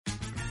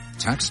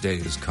Tax day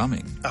is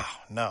coming. Oh,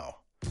 no.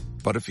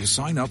 But if you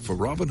sign up for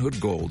Robinhood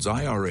Gold's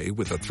IRA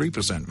with a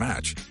 3%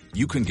 match,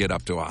 you can get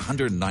up to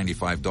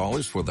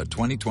 $195 for the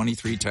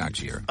 2023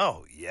 tax year.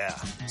 Oh, yeah.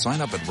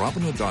 Sign up at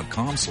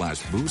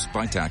Robinhood.com/boost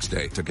by tax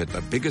day to get the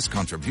biggest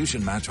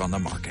contribution match on the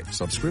market.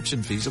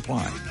 Subscription fees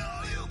apply.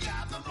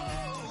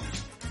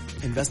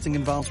 Investing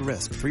involves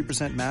risk.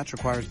 3% match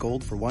requires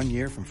gold for 1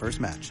 year from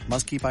first match.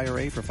 Must keep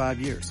IRA for 5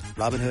 years.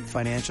 Robinhood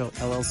Financial,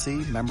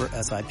 LLC, member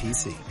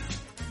SIPC.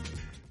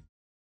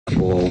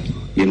 For,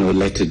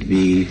 let it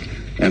be,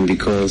 and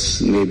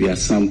because maybe at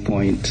some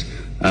point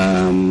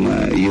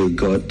you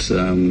got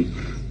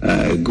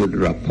a good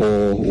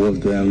rapport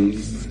with them,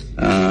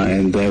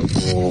 and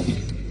therefore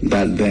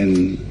that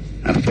then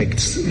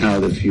affects how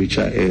the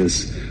future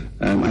is.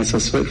 I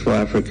suspect for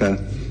Africa,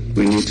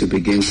 we need to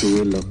begin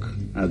to relook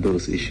at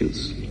those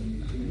issues.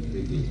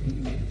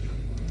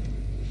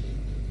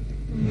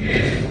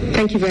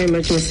 Thank you very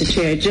much, Mr.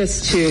 Chair.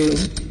 Just to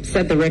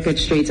set the record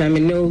straight, I'm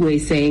in no way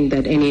saying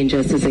that any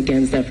injustice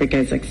against Africa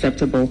is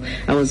acceptable.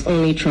 I was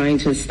only trying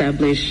to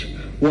establish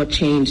what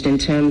changed in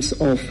terms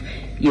of,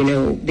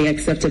 the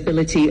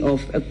acceptability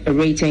of a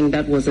rating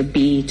that was a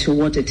B to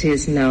what it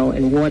is now,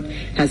 and what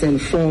has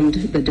informed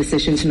the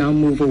decision to now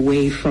move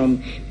away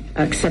from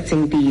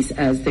accepting these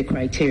as the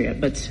criteria.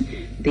 But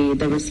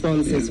the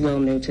response is well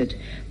noted.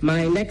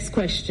 My next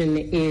question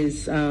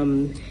is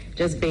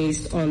just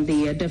based on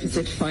the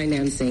deficit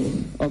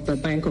financing of the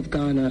Bank of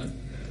Ghana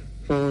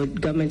for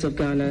Government of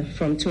Ghana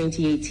from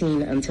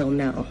 2018 until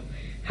now.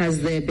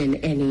 Has there been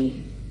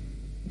any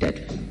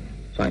deficit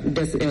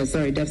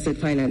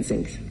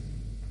financings?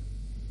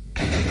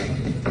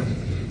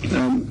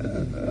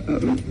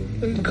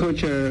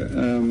 Co-Chair,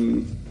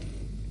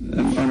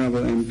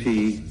 Honourable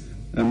MP,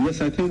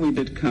 yes, I think we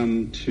did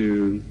come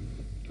to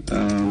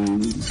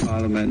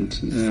Parliament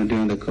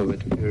during the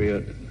COVID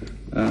period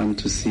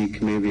to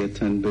seek maybe a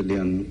 10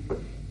 billion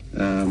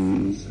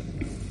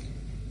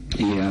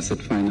asset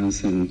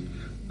financing,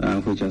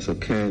 which has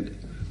occurred.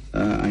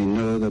 I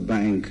know the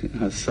bank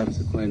has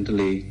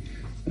subsequently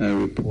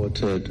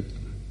reported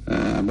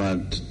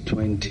about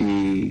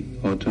 20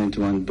 or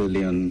 21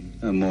 billion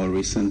more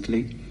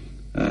recently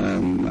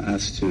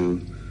as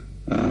to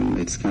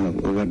its kind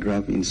of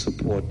overdraft in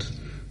support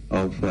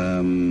of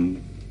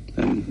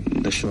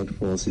the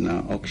shortfalls in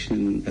our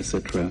auction,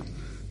 etc.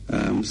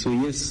 So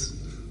yes,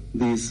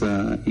 these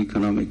are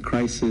economic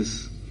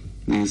crises,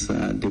 these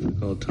are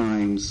difficult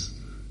times,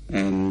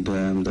 and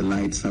the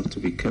lights have to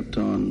be kept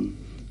on,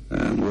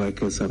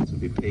 workers have to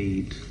be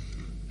paid,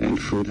 and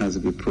food has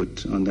to be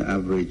put on the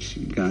average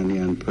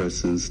Ghanaian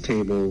person's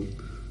table,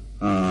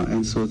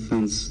 and so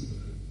things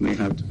may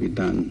have to be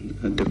done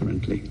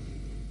differently.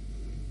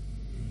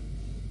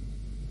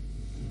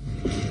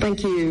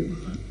 Thank you,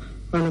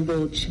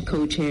 Honourable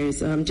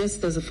Co-Chairs.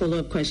 Just as a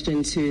follow-up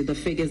question to the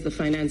figures the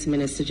Finance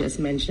Minister just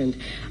mentioned,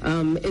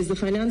 is the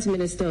Finance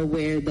Minister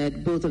aware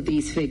that both of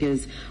these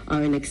figures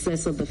are in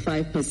excess of the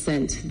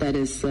 5% that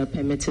is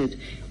permitted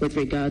with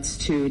regards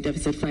to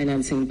deficit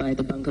financing by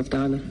the Bank of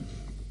Ghana?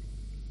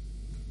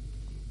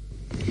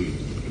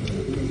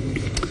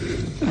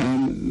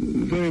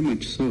 Very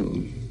much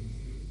so.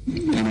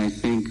 And I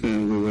think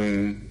we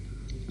were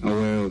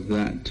aware of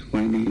that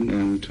when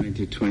in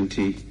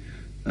 2020,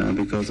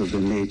 because of the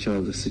nature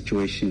of the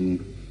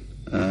situation,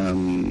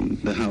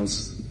 the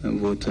House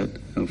voted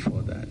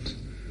for that.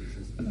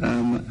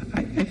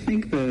 I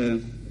think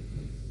the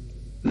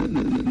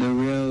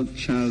real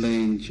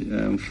challenge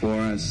for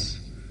us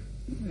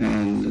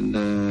and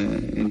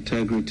the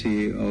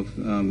integrity of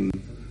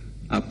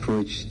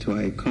approach to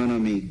our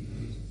economy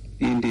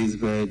in these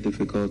very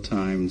difficult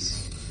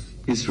times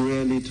is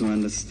really to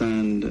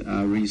understand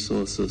our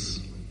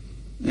resources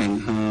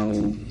and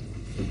how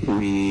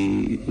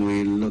we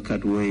look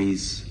at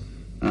ways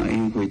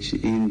in which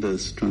in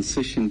this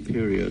transition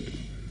period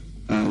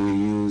we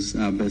use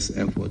our best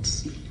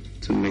efforts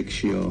to make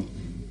sure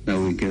that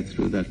we get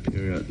through that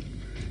period.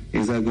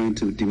 Is that going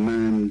to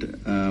demand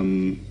a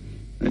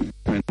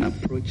different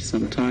approach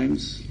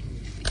sometimes?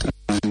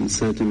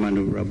 Certain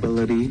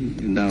maneuverability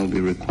that will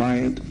be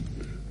required.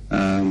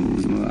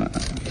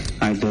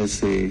 I dare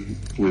say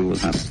we will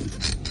have to.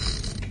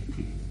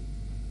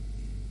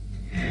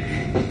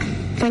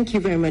 Thank you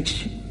very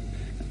much.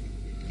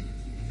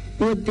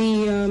 Would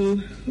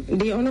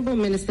the Honourable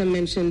Minister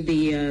mentioned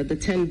the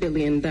 10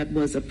 billion that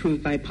was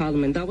approved by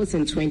Parliament. That was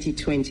in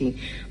 2020.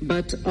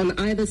 But on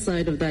either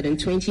side of that, in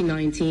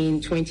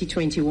 2019,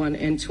 2021,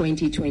 and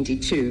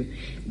 2022,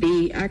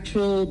 the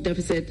actual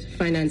deficit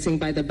financing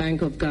by the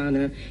Bank of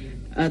Ghana,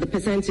 the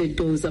percentage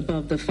goes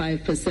above the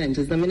 5%.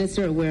 Is the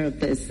Minister aware of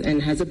this,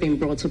 and has it been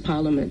brought to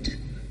Parliament?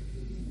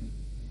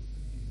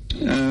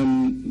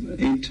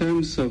 In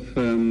terms of,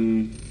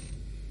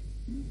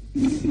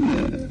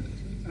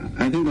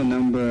 I think the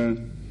number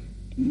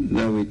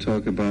that we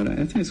talk about, I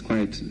think it's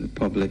quite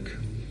public,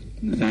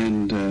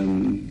 and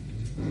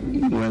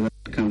whether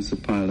it comes to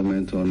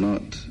Parliament or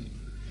not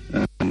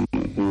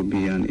will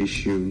be an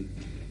issue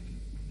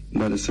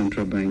that the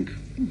central bank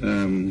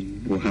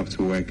will have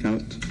to work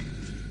out.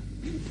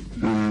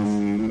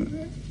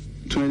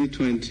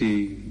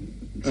 2020...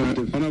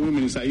 Honourable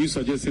Minister, are you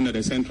suggesting that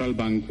the central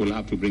bank will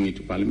have to bring it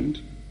to Parliament?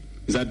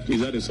 Is that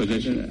a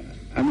suggestion?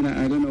 I mean,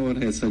 I don't know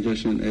what her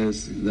suggestion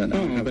is. But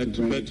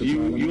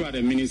you are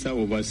the minister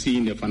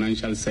overseeing the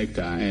financial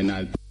sector, and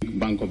I think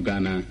Bank of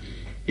Ghana,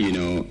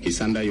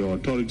 is under your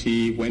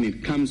authority when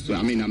it comes to.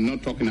 I mean, I'm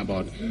not talking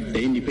about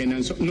the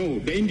independence. No,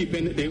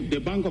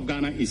 the Bank of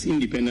Ghana is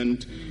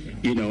independent.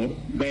 The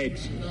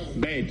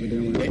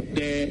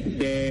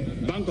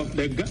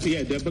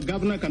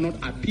governor cannot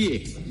appear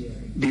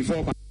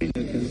before Parliament,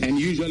 and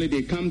usually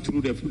they come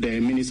through the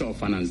Minister of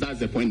Finance. That's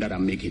the point that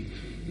I'm making.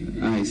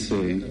 I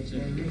see.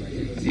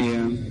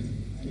 Yeah.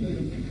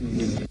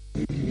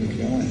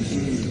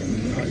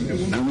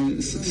 I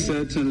mean,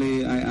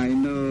 certainly, I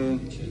know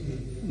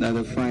that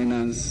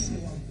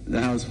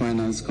the House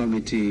Finance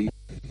Committee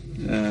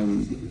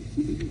do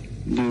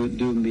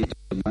meet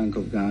the Bank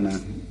of Ghana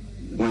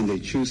when they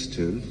choose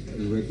to,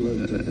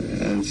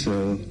 and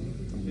so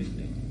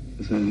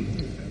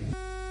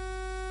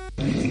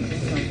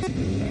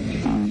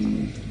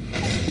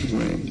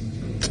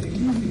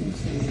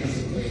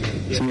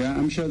yeah,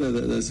 I'm sure that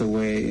there's a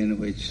way in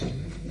which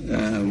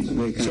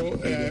we can... So,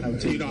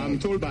 I'm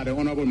told by the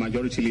Honourable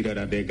Majority Leader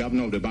that the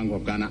Governor of the Bank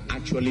of Ghana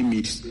actually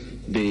meets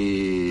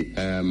the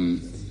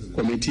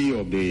Committee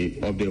of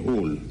the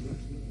Whole,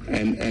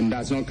 and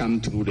does not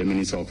come through the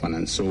Minister of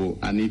Finance. So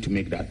I need to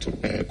make that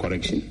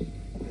correction.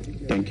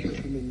 Thank you.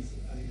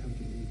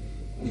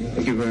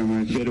 Thank you very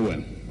much. Very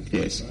well.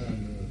 Yes.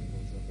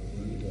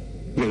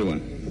 Very well.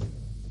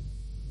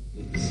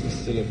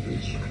 Still a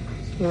breach.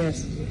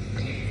 Yes.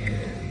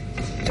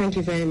 Thank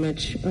you very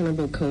much,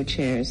 Honourable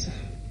Co-Chairs.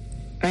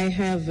 I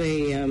have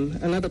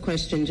another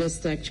question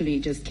just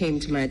came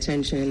to my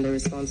attention in the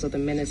response of the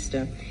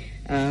Minister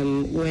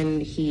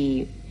when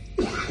he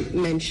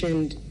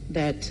mentioned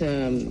that,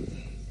 and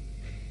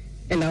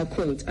I'll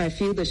quote, "I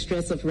feel the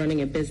stress of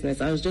running a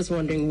business." I was just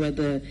wondering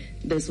whether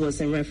this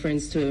was in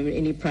reference to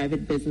any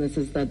private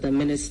businesses that the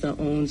Minister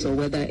owns or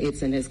whether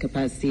it's in his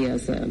capacity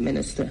as a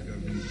Minister.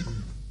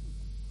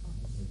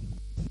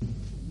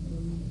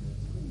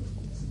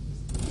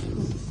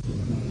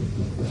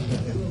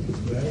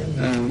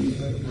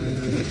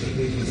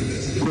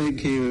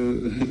 Thank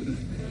you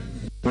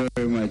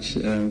very much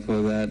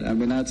for that. I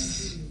mean,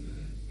 that's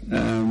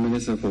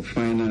Minister for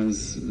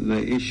Finance,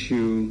 the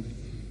issue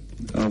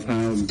of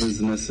how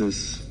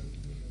businesses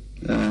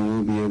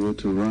will be able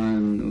to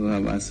run, will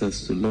have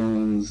access to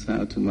loans,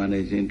 how to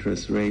manage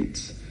interest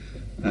rates,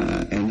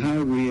 and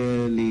how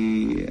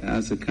really,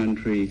 as a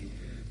country,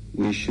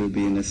 we should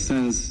be, in a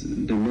sense,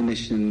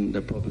 diminishing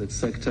the public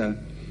sector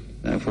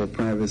for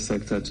private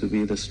sector to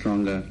be the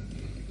stronger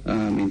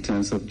in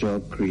terms of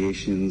job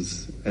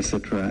creations,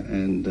 etc.,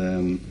 and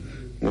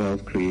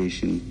wealth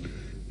creation.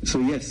 So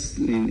yes,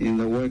 in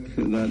the work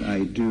that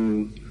I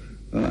do,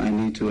 I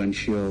need to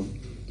ensure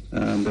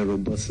the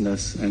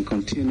robustness and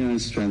continuing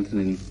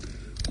strengthening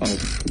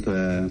of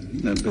the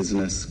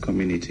business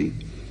community.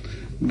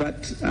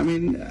 But, I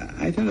mean,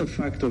 I think the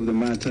fact of the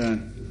matter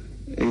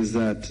is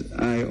that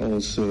I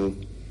also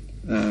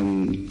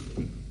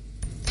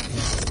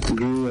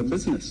grew a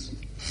business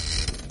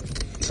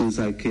since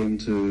I came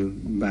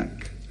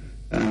back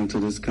to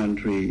this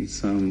country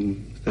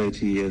some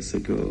 30 years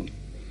ago.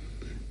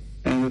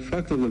 And the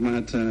fact of the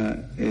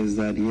matter is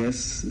that,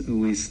 yes,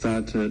 we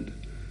started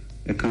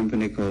a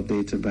company called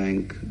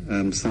DataBank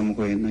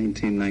somewhere in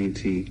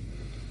 1990.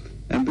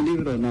 And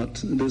believe it or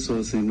not, this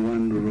was in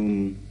one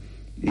room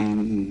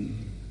in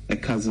a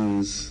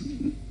cousin's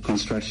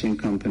construction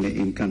company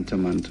in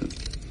Kantamanto.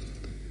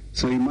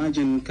 So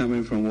imagine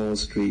coming from Wall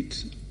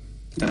Street,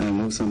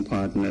 some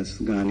partners,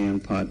 Ghanaian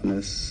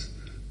partners,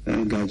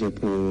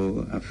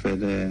 Gajapo,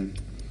 Afede,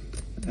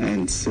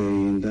 and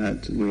saying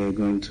that we are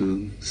going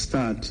to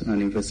start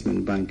an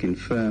investment banking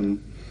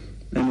firm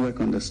and work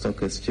on the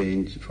stock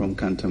exchange from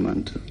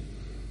Kantamanto.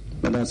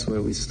 But that's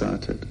where we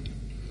started.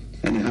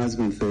 And it has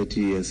been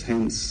 30 years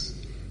hence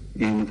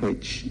in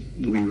which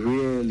we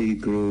really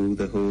grew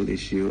the whole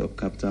issue of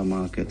capital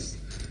markets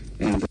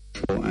and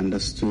therefore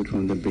understood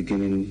from the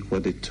beginning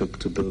what it took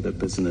to build a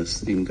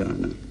business in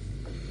Ghana.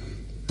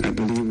 I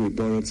believe we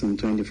borrowed some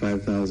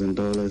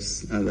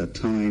 $25,000 at that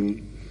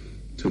time,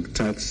 took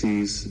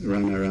taxis,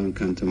 ran around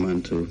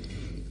Kantamanto,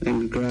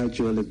 and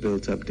gradually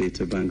built up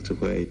DataBank to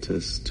where it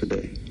is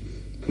today,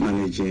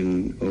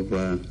 managing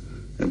over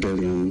 $1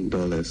 billion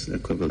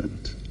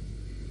equivalent.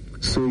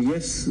 So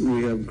yes,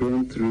 we have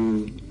grown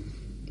through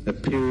a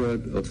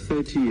period of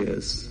 30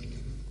 years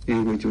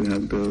in which we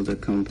have built a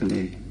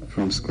company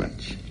from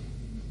scratch.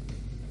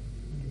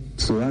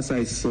 So as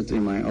I sit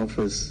in my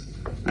office,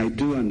 I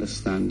do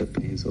understand the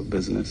pains of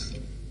business.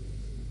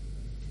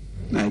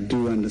 I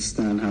do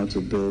understand how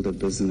to build a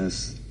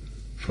business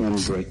from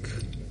brick.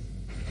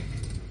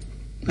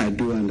 I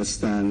do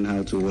understand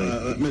how to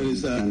work.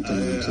 Minister,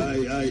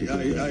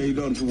 I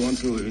don't want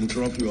to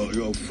interrupt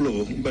your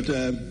flow, but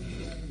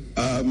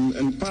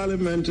in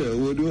Parliament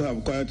we do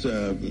have quite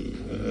a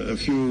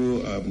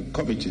few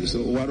committees.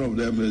 So one of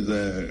them is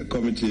a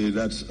committee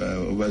that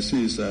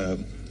oversees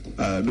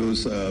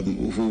those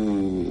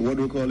who, what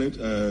do we call it,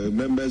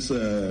 members,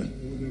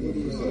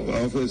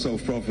 Office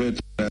of Profit.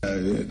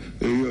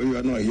 You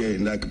are not here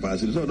in that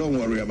capacity, so don't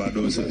worry about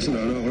those things.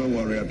 No, don't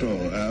worry at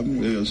all.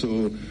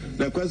 So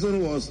the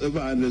question was, if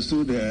I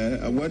understood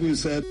her, when you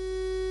said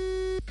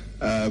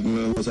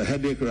it was a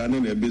headache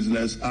running a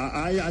business,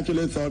 I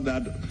actually thought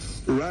that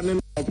running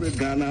corporate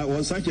Ghana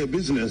was such a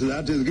business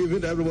that is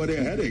giving everybody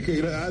a headache.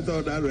 I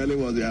thought that really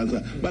was the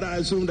answer. But I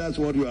assume that's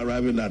what you are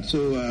arriving at.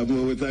 So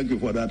we thank you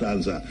for that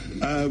answer.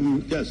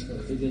 Yes.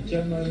 The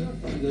chairman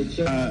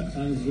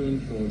answering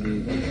for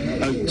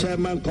the...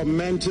 chairman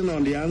commenting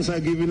on the answer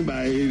given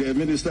by the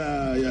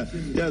minister.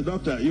 Yes,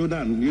 Doctor, you're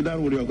done. You're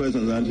done with your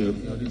questions, aren't you?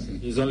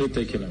 He's only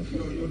taking off.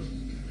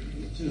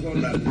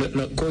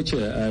 No,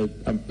 Co-Chair,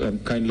 I'm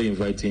kindly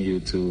inviting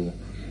you to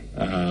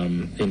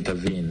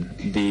intervene.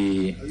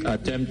 The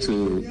attempt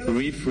to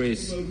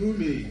rephrase...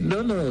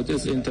 No,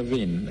 just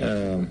intervene.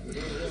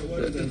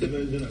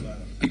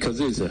 Because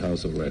this is a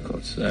House of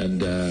Records,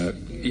 and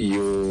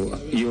you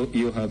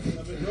have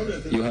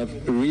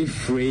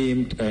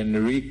reframed and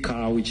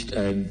recouched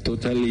and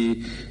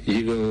totally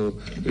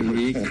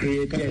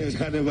recreated,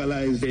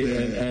 cannibalized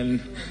and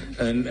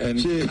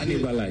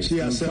cannibalized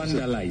and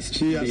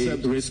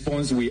vandalized the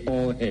response we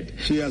all had.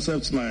 She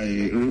accepts my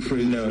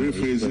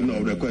rephrasing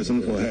of the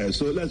question for her.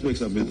 So let's make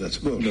some business.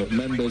 Go. No,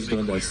 members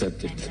don't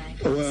accept it.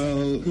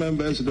 Well,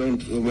 members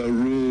don't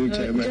overrule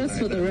chairman. Just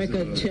for the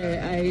record,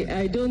 Chair,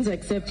 I don't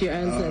accept your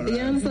answer. Right. The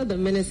answer the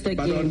minister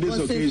gave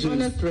was his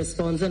honest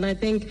response, and I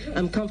think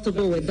I'm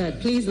comfortable with that.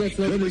 Please let's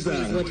not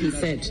rephrase what he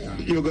said.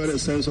 You got a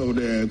sense of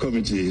the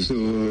committee, so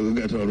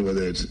get on with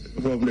it.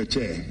 From the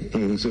chair,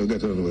 so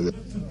get on with it.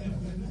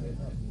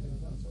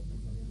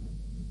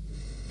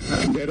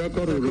 The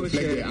record will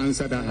reflect the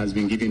answer that has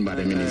been given by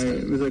the minister.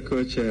 Mr.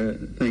 Co-Chair,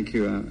 thank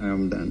you. I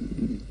am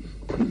done.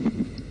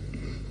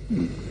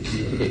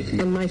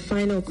 And my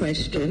final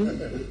question.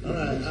 All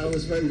right, I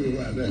was very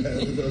well.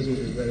 Those were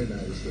very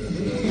nice.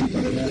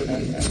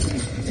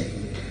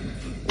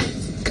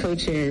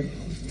 Co-Chair,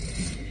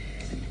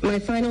 my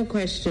final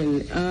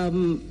question.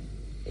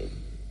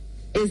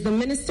 Is the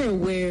minister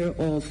aware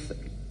of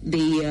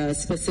the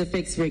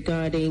specifics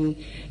regarding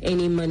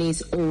any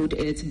monies owed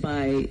it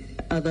by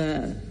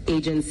other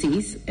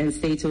agencies and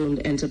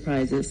state-owned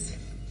enterprises?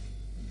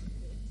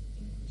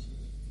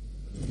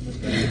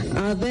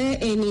 Are there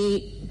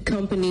any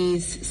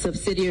companies,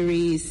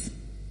 subsidiaries,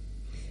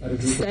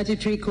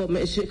 statutory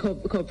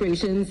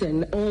corporations,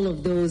 and all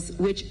of those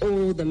which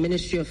owe the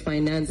Ministry of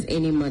Finance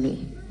any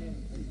money?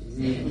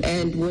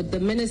 And would the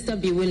minister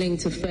be willing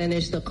to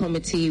furnish the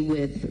committee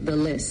with the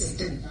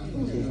list?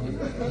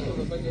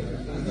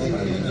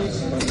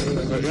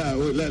 Yeah,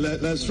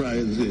 let's try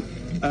it.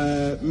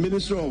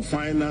 Minister of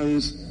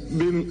Finance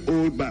being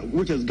owed by,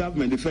 which is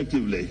government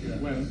effectively,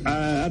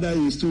 other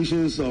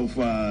institutions of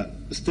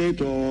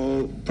state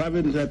or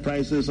private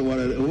enterprises or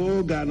whatever,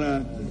 whole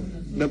Ghana.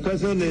 The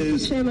question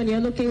is... Chairman, you're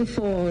looking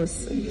for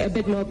a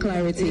bit more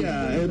clarity.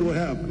 Yeah, it will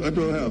help. It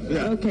will help,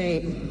 yeah.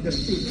 Okay.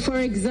 For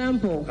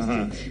example,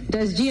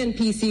 does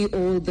GNPC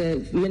owe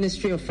the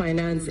Ministry of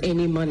Finance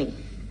any money?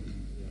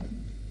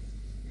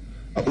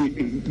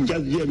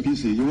 Just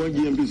GNPC. You want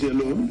GNPC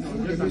alone?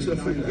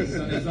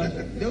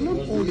 They're not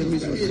all the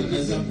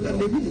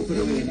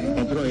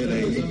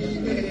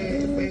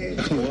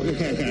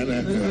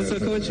Mr.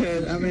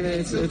 Co-Chair, I mean,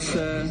 it's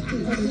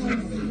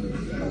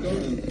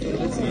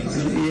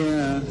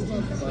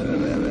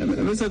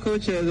Mr.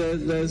 Co-Chair,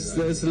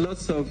 there's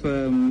lots of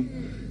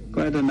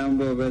quite a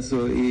number of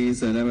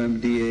SOEs and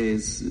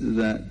MMDAs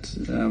that,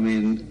 I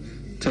mean,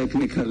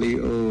 technically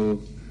owe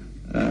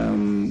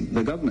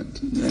the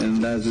government,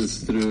 and that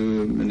is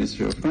through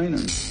Ministry of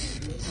Finance.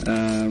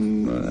 I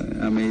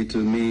mean, to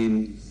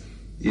mean,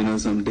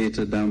 some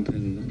data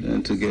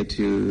dumping to get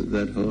you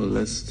that whole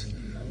list.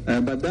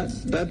 But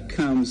that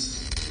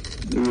comes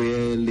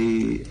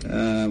really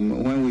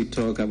when we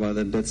talk about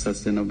the debt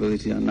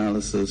sustainability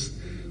analysis,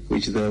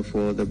 which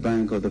therefore the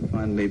bank or the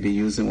fund may be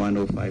using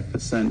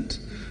 105%.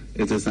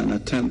 It is an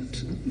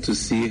attempt to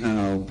see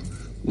how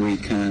we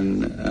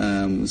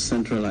can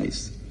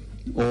centralize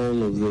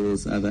all of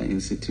those other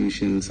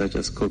institutions such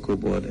as Cocoa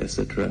Board,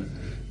 etc.,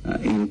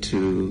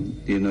 into,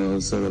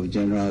 sort of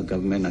general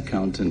government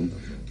accounting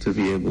to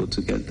be able to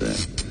get there.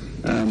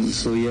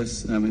 So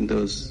yes, I mean,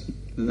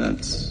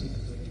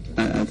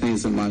 I think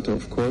it's a matter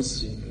of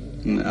course.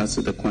 As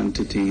to the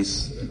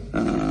quantities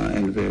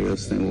and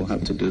various things, we'll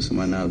have to do some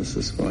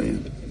analysis for you.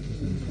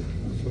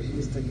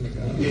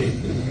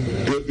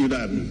 You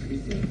done?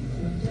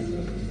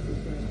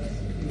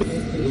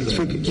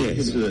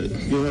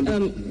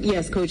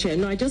 Yes, Co-Chair.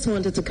 No, I just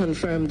wanted to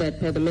confirm that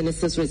per the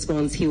minister's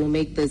response, he will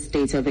make this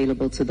data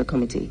available to the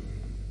committee.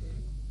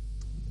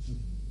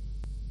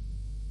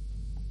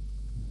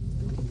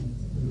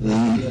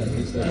 All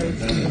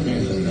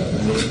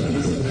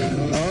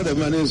the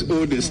that is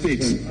all the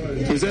states.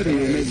 He said he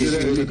will make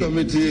the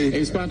committee.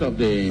 It's part of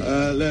the.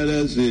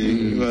 Let's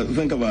see.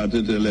 Think about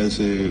it. Let's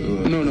see.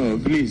 No,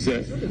 please.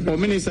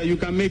 Minister, you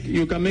can make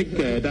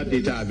that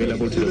data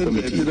available to the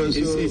committee.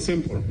 It's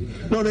simple.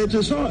 No, it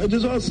is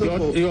all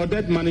simple. Your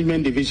debt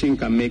management division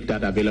can make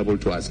that available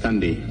to us, can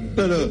they?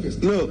 No.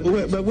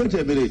 Wait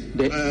a minute.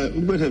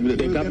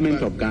 The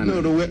government of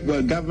Ghana. No,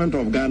 the government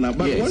of Ghana.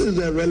 But yes. What is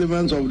the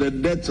relevance of the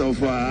debts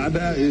of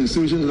other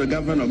institutions of the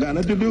government of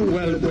Ghana to do?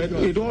 Well,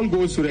 it all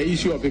goes to the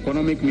issue of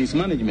economic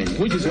mismanagement,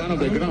 which is one of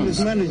the grounds.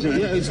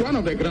 Mismanagement? Yeah, it's one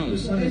of the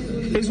grounds.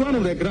 It's one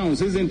of the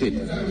grounds, isn't it?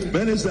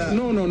 Minister.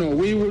 No.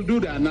 We will do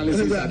the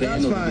analysis Minister, at the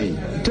end of the day.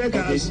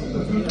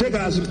 Take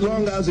as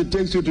long as it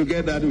takes you to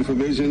get that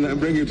information and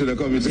bring it to the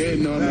committee.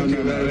 No.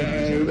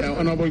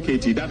 Honorable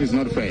Katie, that is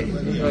not fair.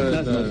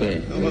 That's not fair.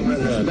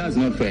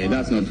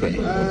 That's not fair.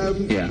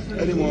 Yeah.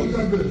 Any more? You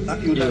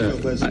have your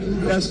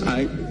question. Yes.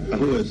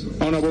 Who is?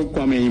 Honorable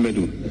Kwame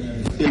Imedu.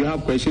 You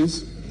have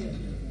questions?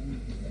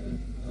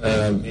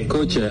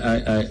 Coach,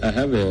 I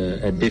have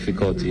a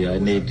difficulty. I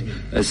need,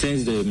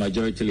 since the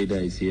majority leader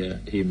is here,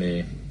 he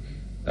may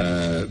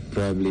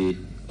probably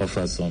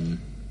offer some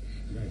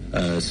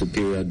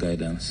superior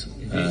guidance.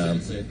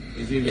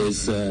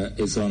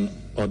 It's on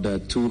order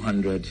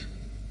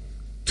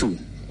 202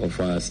 of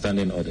our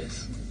standing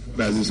orders.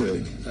 As you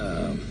say.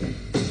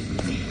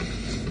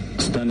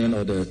 Standing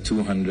order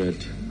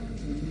 200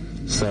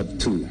 sub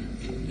 2.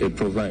 It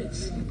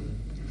provides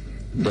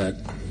that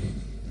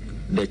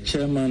the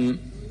chairman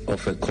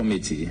of a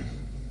committee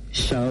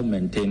shall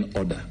maintain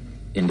order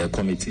in the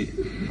committee,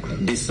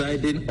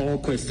 deciding all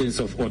questions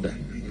of order.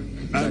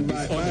 And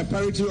by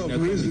parity of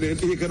reasoning,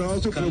 he can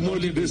also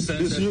promote this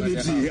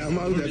unity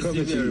among the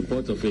committee. A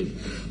report of it,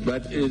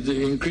 but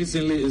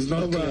increasingly it's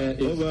not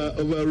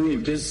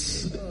overruled.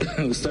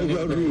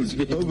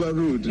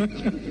 Overruled.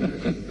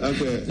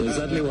 Okay,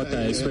 exactly what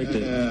I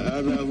expected.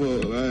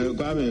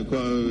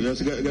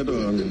 Get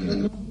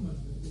on.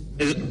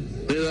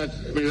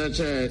 Mr.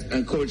 Chair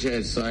and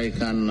co-chair, so I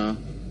can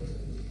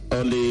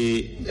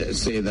only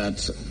say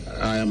that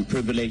I am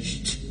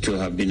privileged to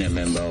have been a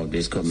member of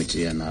this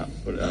committee and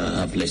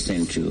have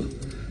listened to.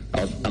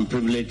 I'm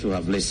privileged to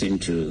have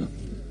listened to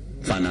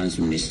Finance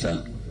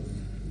Minister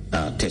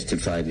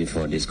testify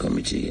before this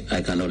committee.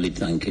 I can only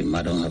thank him.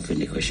 I don't have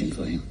any question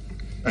for him.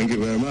 Thank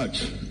you very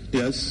much.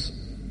 Yes.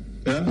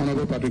 Yeah.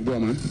 Honorable Patrick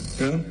Bowman.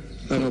 Yeah.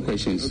 No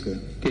questions. Okay.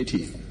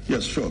 Katie.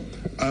 Yes, sure.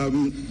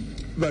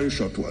 Very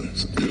short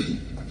ones.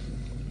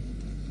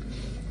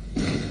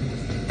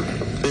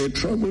 It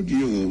troubled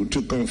you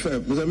to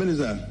confirm, Mr.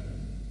 Minister.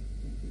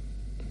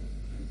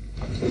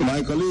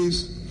 My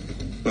colleagues,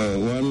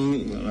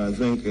 one, I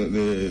think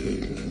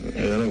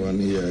the other one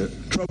here,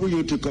 troubled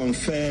you to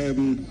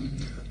confirm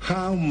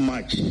how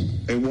much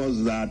it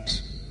was that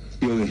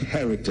you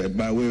inherited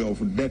by way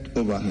of debt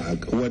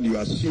overhang when you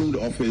assumed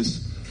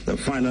office, the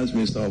finance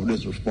minister of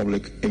this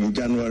republic, in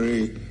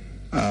January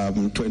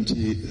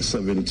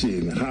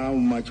 2017. How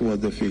much was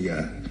the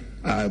figure?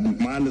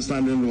 My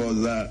understanding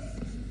was that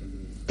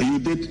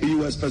you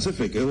were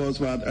specific. It was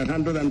about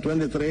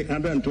 123. Is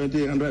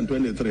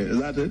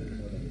that it?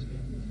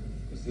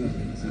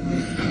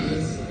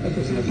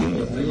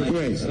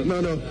 No.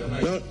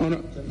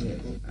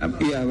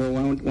 Yeah, about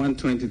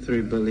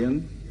 123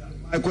 billion.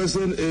 My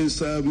question is,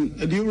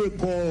 do you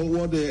recall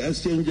what the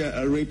exchange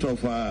rate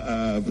of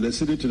the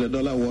cedi to the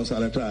dollar was at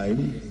the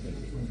time?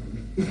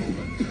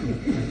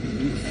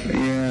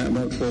 Yeah,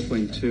 about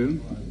 4.2.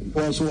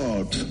 Was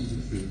what?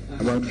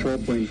 About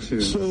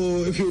 4.2.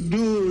 So if you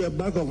do the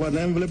back of an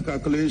envelope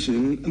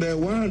calculation, the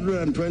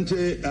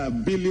 120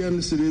 billion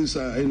cedis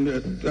in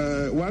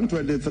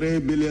 123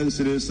 billion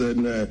cedis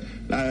in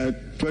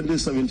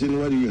 2017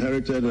 when you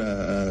inherited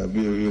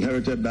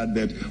that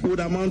debt would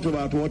amount to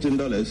about what in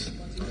dollars?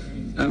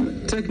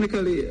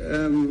 Technically,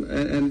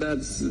 and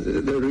that's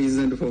the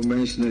reason for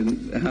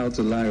mentioning how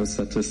to lie with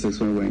statistics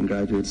when we're in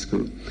graduate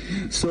school.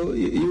 So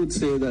you would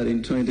say that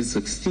in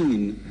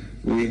 2016,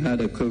 we had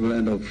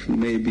equivalent of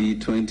maybe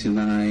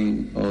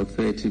 29 or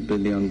 30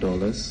 billion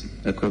dollars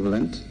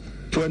equivalent.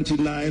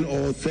 29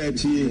 or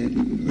 30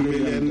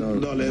 million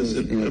dollars,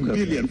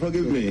 billion,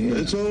 forgive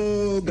me.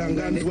 So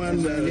Gangan,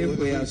 if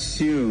we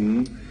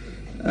assume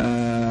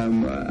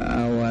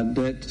our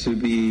debt to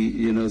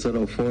be, sort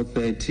of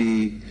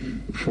 430,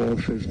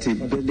 450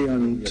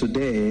 billion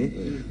today,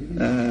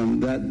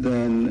 that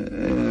then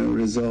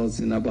results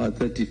in about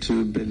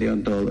 $32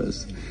 billion.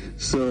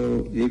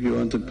 So if you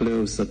want to play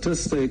with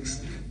statistics,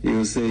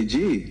 you say,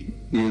 gee,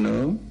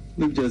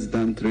 we've just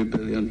done $3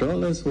 billion.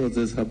 What's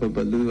this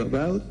hubbubaloo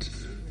about?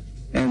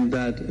 And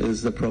that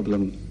is the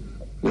problem.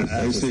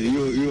 I see.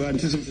 You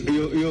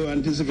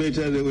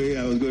anticipated the way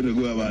I was going to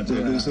go about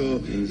it. Yeah. So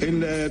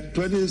in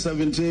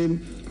 2017,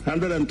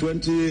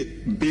 120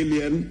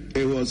 billion,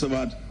 it was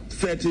about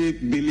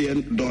 $30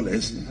 billion.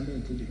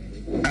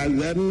 And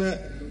then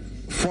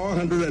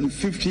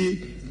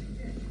 450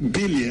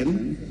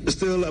 billion,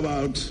 still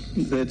about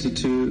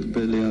 $32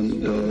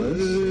 billion.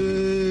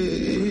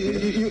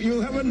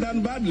 You haven't haven't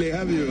done badly,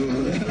 have you?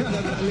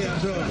 Not badly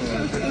at all.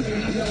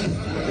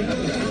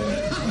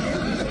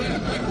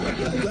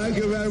 Thank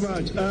you very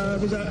much.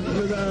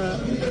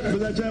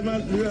 Mr.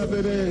 Chairman, do you have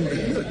any?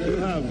 You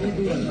have.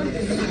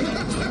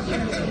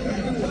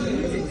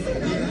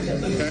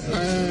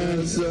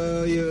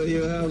 So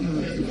you have,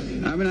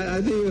 I mean,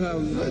 I think you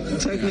have,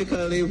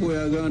 technically, if we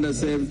are going the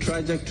same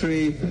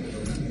trajectory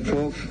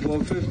for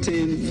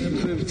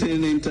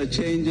 15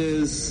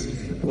 interchanges,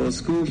 for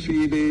school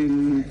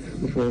feeding,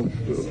 for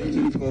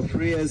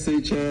free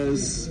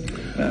SHS.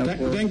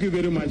 Thank you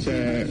very much,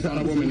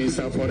 Honorable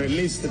Minister, for a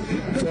list of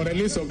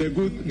the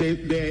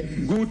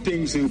good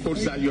things in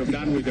quotes that you have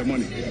done with the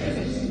money.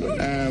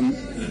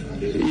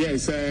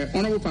 Yes,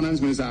 Honorable Finance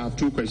Minister, I have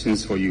two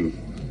questions for you.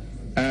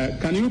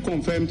 Can you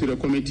confirm to the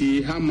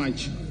committee how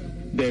much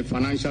the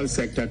financial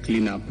sector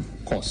cleanup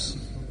costs?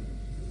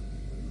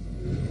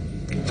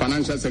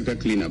 Financial sector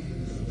cleanup.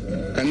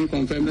 Can you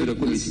confirm to the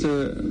committee?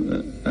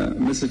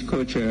 Mr.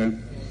 Co-Chair,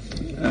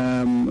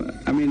 I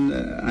mean,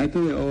 I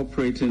think the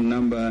operating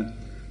number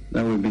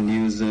that we've been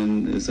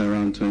using is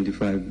around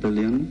 25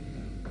 billion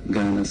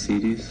Ghana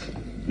cedis.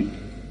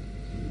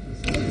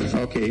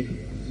 Okay.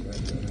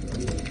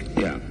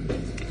 Yeah.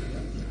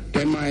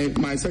 Then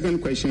my second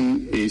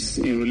question is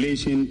in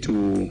relation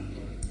to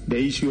the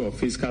issue of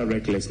fiscal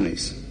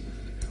recklessness.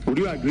 Would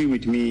you agree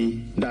with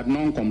me that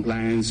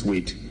non-compliance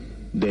with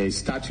the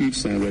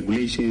statutes and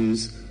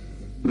regulations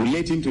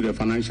relating to the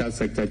financial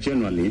sector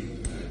generally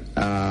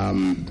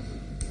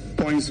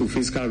points to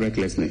fiscal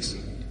recklessness?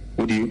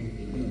 Would you?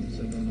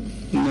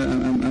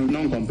 No,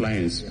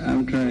 non-compliance.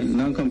 I'm trying.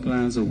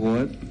 Non-compliance of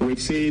what?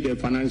 With, say, the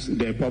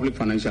Public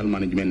Financial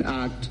Management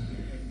Act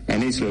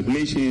and its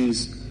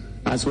regulations,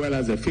 as well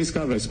as the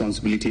Fiscal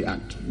Responsibility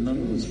Act.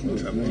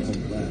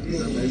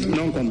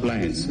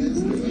 Non-compliance.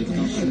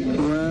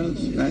 Well,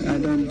 I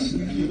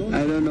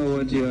don't know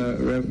what you're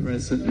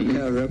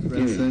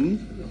referencing,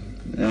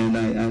 and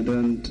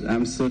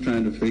I'm still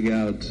trying to figure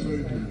out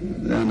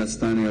the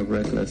understanding of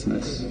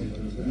recklessness.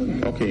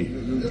 Okay.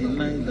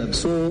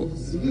 So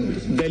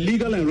the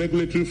legal and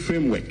regulatory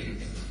framework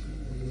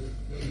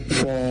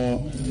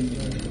for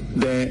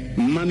the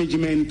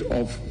management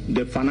of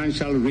the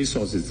financial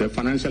resources, the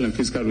financial and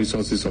fiscal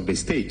resources of the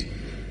state,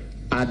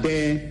 are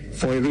there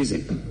for a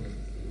reason.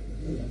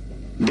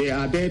 They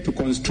are there to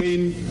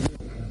constrain,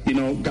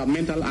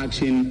 governmental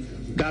action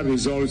that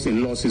results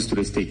in losses to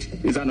the state.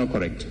 Is that not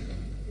correct?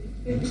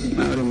 I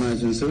would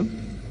imagine so.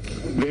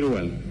 Very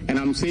well. And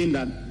I'm saying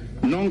that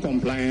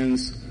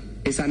non-compliance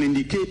is an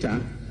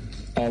indicator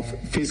of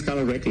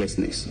fiscal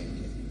recklessness.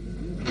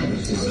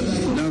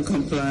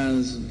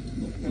 Non-compliance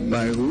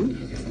by who?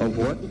 Of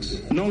what?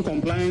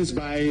 Non-compliance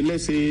by,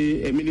 let's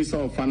say, a Minister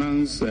of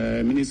Finance,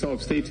 Minister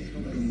of State.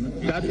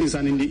 That is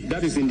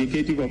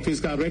indicative of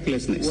fiscal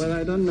recklessness. Well,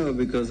 I don't know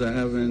because I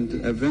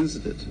haven't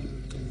evinced it.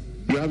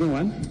 You haven't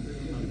what?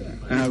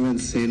 I haven't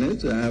seen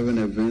it. I haven't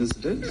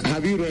evinced it.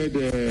 Have you read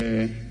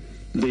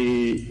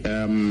the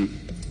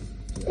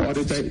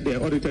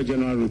Auditor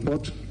General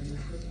report?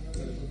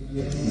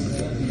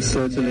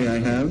 Certainly I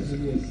have.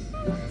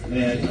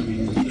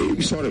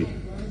 Sorry,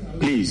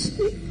 please.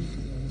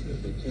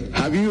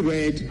 Have you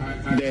read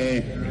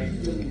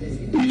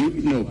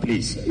no,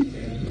 please.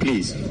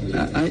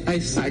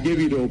 I gave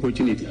you the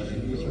opportunity.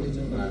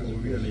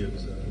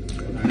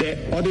 The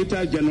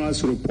Auditor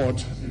General's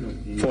report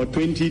for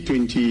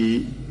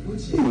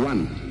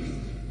 2021.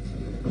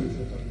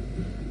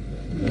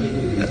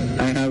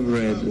 I have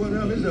read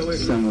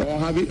some. Or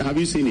have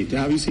you seen it?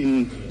 Have you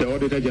seen the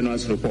Auditor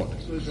General's report?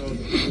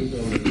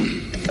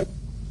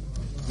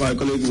 My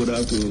colleague would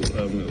have to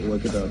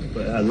work it out.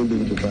 But has it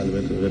been to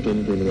Parliament the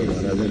 2021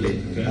 one? Has it been?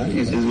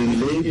 It's been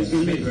late. It's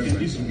been late.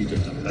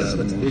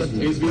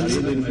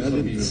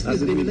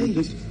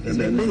 It's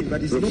been late,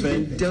 but it's not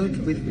been dealt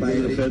with by.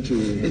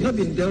 It's not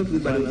been dealt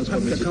with by the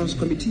Public Accounts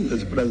Committee.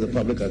 It's put as the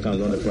Public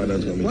Accounts on the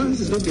Finance Committee. Once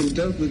it's not been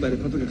dealt with by the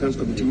Public Accounts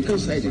Committee, we can't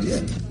cite it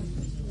yet.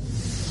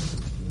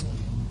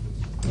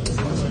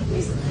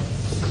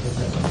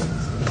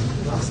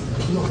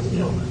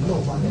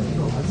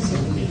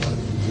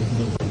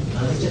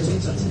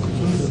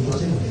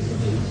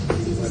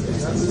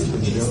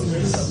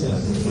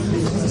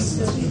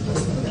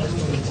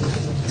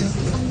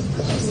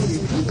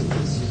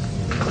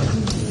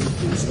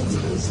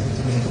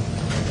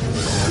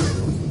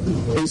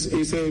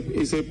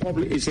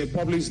 It's a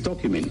published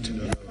document,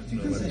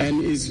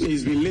 and it's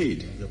been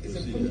laid.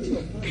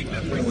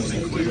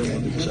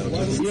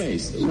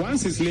 Yes,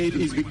 once it's laid,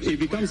 it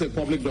becomes a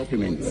public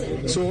document.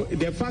 So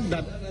the fact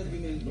that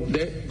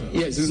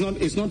yes,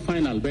 it's not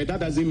final, but that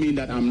doesn't mean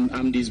that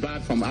I'm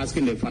disbarred from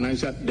asking the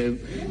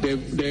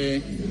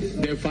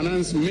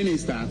finance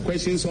minister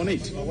questions on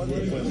it.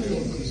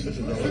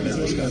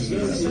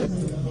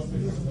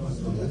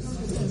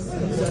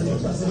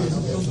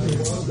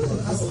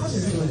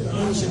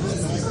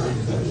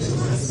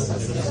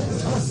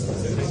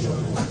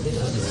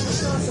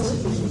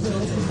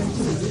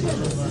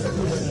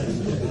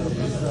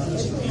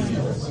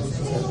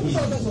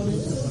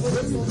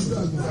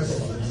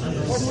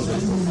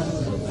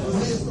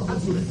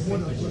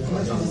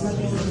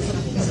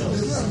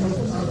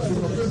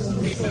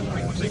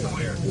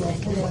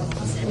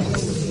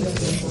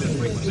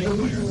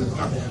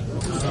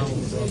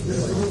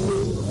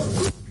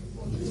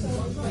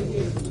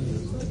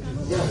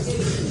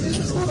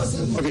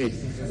 Okay.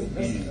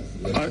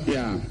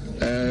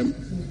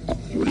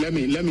 Let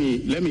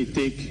me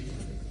take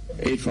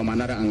it from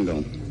another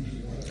angle.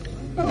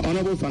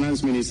 Honorable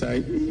Finance Minister,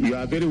 you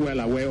are very well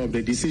aware of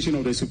the decision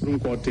of the Supreme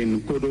Court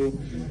in Kodo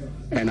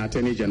and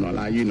Attorney General,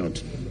 are you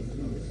not?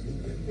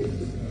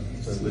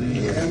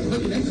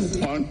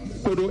 On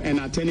Kodo and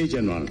Attorney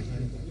General.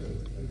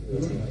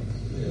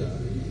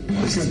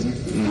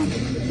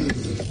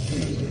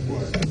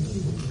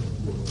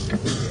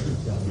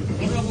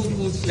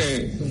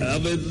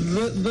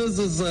 This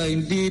is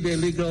indeed a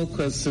legal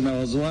question. I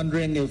was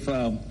wondering if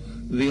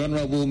the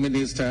Honorable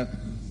Minister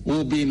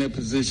will be in a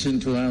position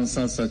to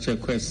answer such a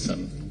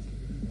question.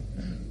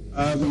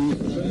 I've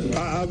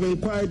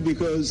inquired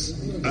because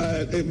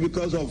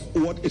of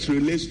what it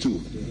relates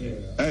to.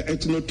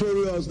 It's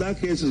notorious.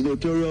 That case is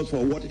notorious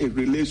for what it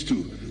relates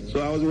to. So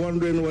I was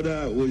wondering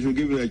whether we should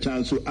give him a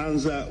chance to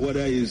answer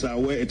whether he's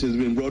aware it has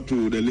been brought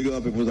to the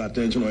legal people's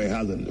attention or it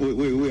hasn't.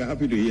 We are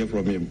happy to hear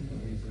from him.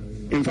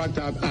 In fact,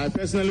 I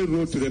personally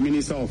wrote to the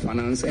Minister of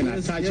Finance and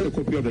attached a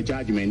copy of the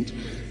judgment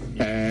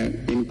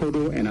in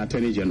Kodo and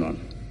Attorney General.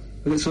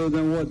 Okay, so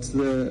then what's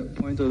the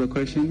point of the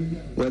question?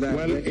 Whether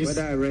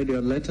I read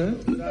your letter?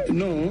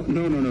 No,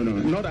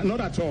 not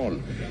at all.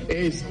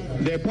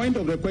 The point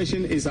of the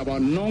question is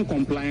about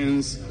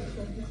non-compliance,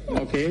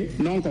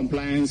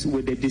 non-compliance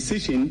with the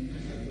decision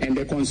and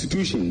the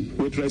Constitution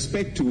with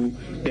respect to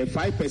the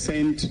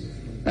 5%,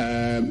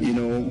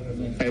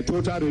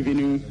 total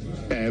revenue,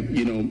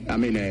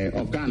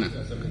 of Ghana.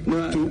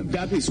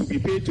 That is to be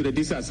paid to the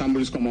District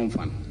Assembly's Common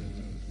Fund.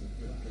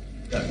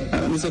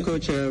 Mr.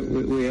 Co-Chair,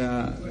 we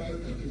are...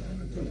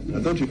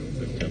 Don't you?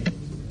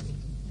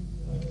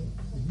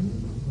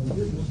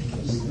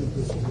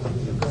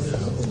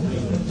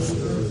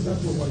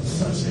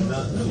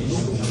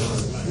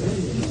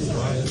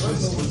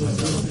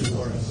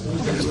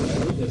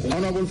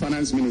 Honorable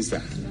Finance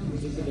Minister,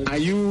 are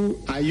you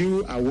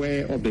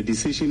aware of the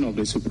decision of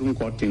the Supreme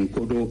Court in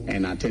Kodo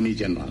and Attorney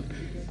General?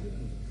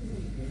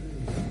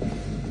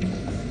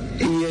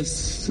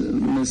 Yes,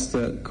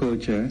 Mr.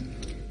 Co-Chair.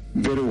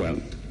 Very well.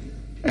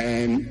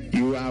 And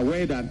you are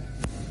aware that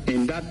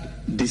in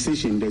that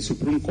decision, the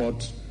Supreme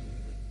Court,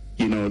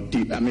 ruled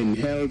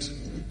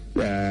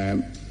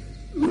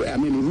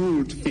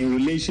in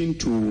relation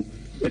to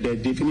the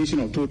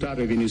definition of total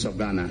revenues of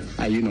Ghana.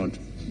 Are you not?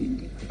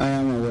 I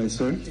am aware,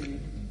 sir.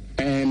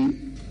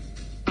 And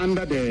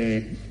under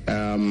the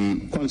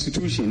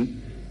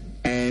Constitution,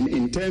 and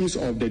in terms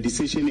of the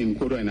decision in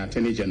Kodo and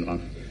Attorney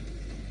General,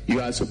 you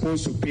are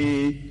supposed to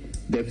pay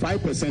the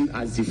 5%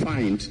 as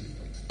defined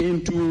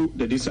into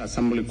the District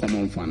Assembly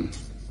Common Fund.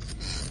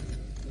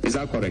 Is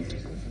that correct?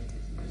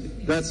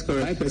 That's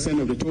correct.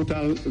 5% of the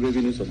total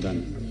revenues of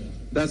Ghana.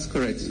 That's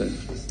correct, sir.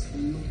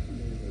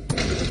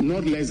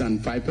 Not less than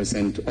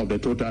 5% of the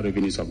total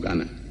revenues of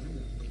Ghana.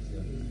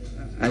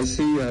 I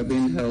see you are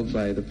being held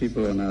by the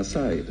people on our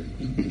side.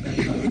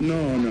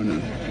 No.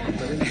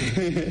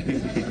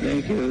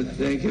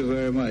 Thank you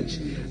very much.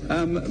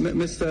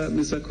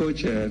 Mr.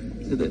 Co-Chair,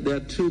 there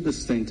are two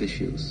distinct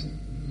issues.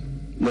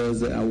 There's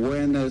the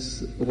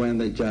awareness when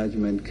the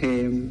judgment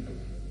came,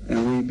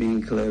 and we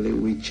being clearly,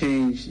 we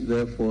changed,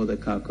 therefore, the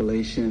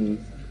calculation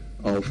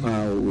of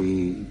how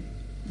we,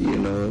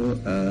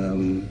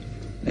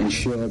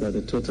 ensure that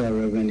the total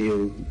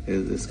revenue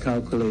is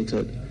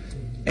calculated.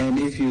 And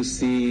if you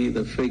see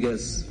the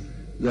figures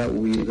that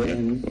we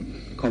then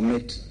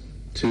commit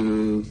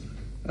to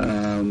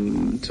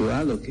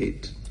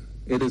allocate,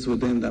 it is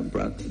within that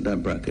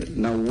bracket.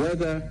 Now,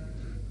 whether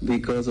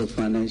because of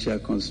financial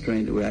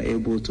constraint we are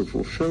able to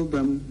fulfill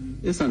them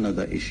is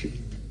another issue.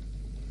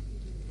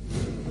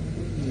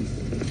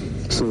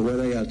 So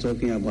whether you are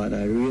talking about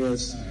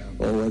arrears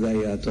or whether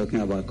you are talking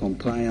about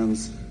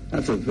compliance,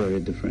 that's a very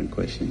different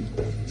question.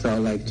 So I'd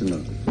like to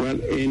know. Well,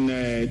 in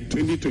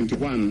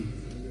 2021,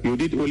 you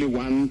did only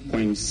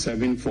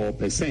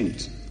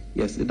 1.74%.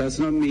 Yes, it does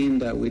not mean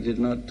that we did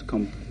not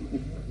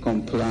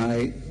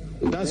comply.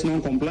 That's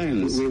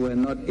non-compliance. We were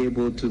not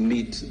able to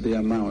meet the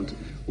amount.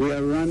 We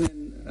are running,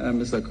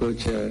 Mr.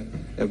 Co-Chair,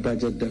 a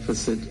budget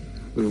deficit.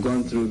 We've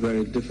gone through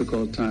very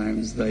difficult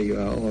times that you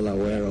are all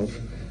aware of.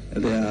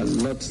 There are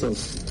lots of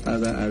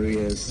other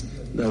areas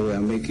that we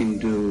are making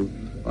do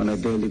on a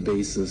daily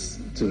basis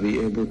to be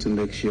able to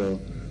make sure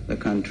the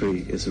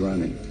country is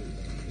running.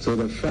 So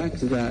the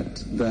fact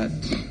that that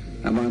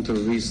amount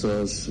of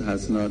resource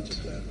has not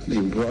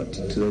been brought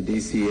to the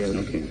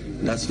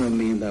DCF does not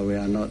mean that we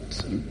are not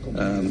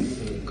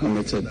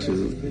committed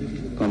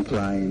to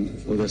complying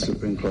with the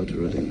Supreme Court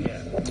ruling.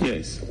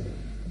 Yes.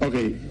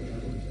 Okay.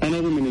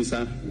 Honorable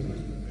Minister,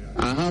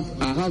 I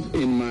have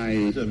in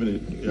my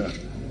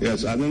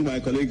Yes, I think my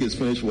colleague is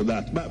finished with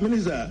that. But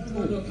Minister,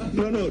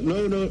 no,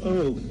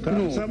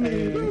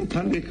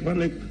 panic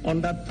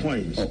on that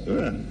point. I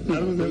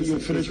don't think you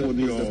finished with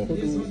your...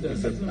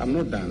 I'm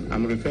not done.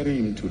 I'm referring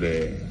him to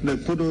the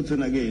Kudo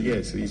thing again.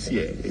 Yes, it's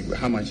here.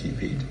 How much he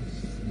paid.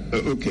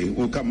 Okay,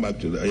 we'll come back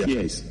to that. Yeah.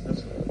 Yes.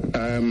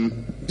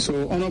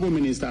 So, Honorable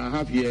Minister, I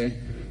have here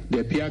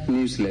the PIAC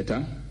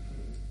newsletter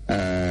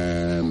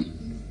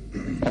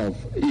of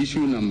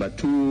issue number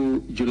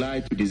 2,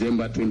 July to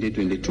December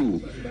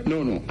 2022.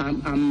 No,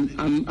 I'm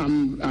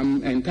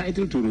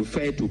entitled to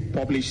refer to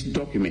published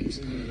documents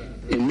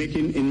in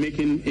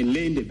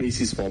laying the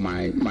basis for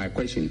my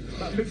question.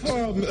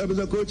 Before,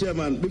 Mr.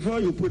 Co-Chairman,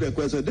 before you put a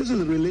question, this is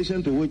in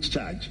relation to which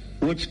charge,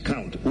 which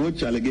count,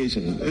 which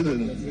allegation,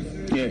 isn't it?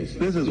 Yes,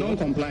 this is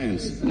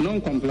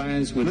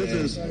non-compliance with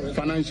the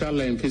financial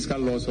and fiscal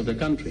laws of the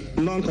country.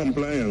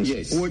 Non-compliance.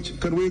 Yes. Which,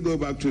 can we go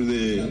back to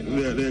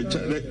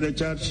the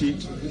charge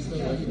sheet? You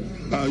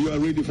are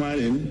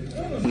redefining?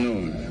 No.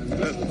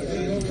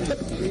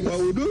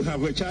 Well, we do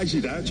have a charge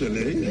sheet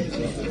actually.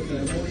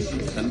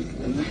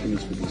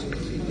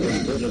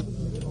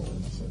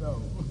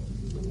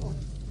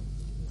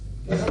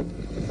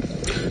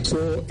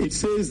 So it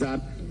says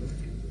that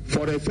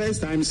for the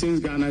first time since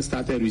Ghana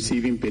started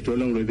receiving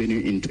petroleum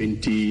revenue in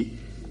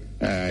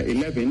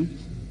 2011,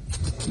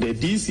 the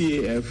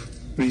DCAF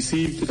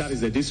received, that is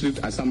the District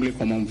Assembly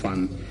Common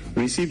Fund,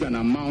 received an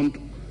amount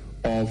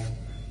of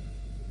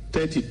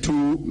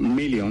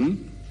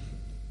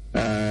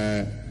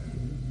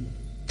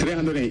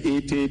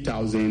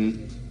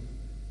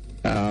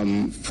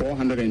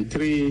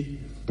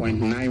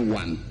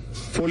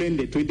following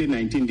the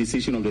 2019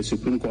 decision of the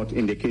Supreme Court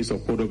in the case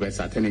of Kodo vs.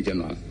 Attorney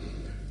General.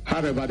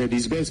 However, the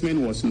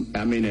disbursement was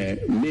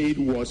made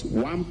was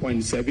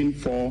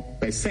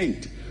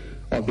 1.74%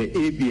 of the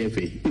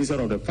ABFA instead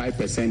of the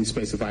 5%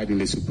 specified in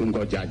the Supreme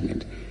Court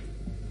judgment.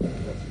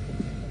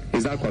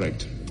 Is that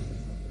correct?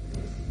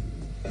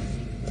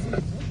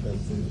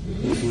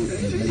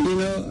 You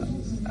know,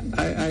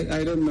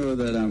 I don't know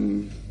that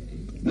I'm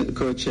the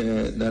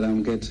co-chair, that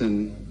I'm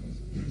getting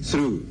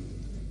through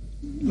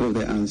with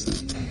the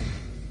answer.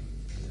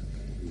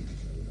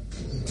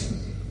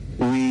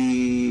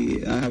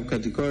 I have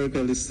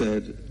categorically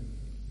said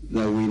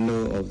that we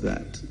know of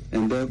that.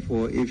 And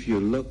therefore, if you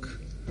look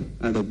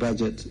at the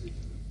budget,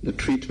 the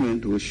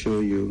treatment will show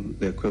you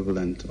the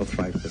equivalent of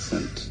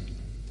 5%.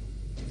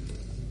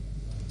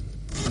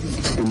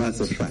 And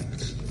that's a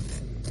fact.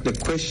 The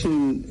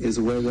question is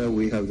whether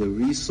we have the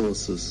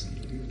resources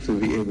to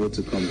be able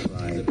to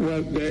comply.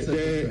 Well,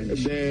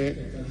 the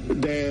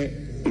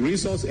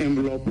resource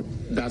envelope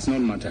does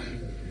not matter.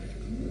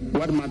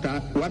 What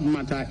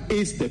matter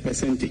is the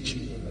percentage,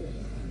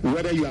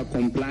 whether you are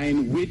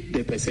complying with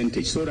the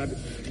percentage. So that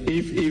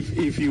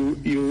if you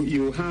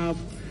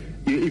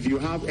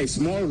have a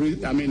small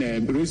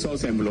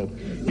resource envelope,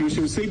 you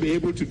should still be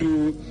able to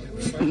do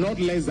not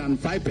less than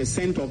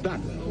 5% of that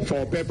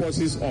for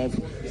purposes of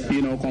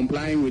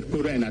complying with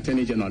Kodo and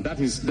Attorney General. That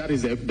is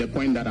the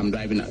point that I'm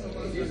driving at.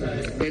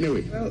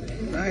 Anyway,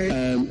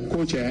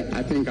 Co-Chair,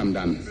 I think I'm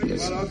done.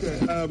 Yes. Well, okay.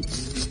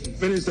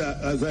 Minister,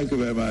 thank you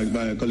very much.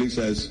 My colleague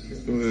says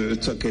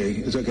it's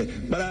okay.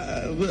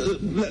 But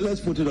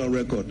let's put it on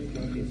record.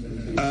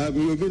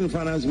 You've been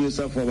finance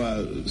minister for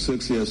about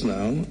 6 years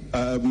now.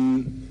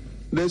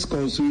 This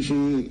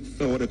constitution,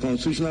 or the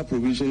constitutional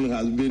provision,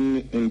 has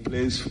been in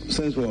place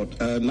since what?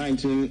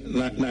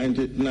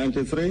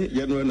 1993,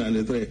 January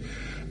 93.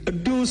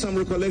 Do some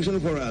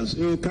recollection for us.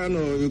 You can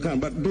or you can't,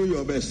 but do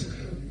your best.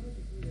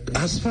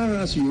 As far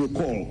as you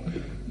recall,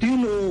 do you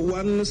know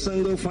one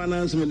single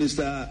finance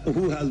minister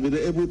who has been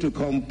able to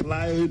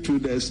comply to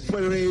the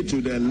spirit,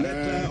 to the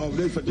letter of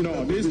this?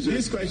 No,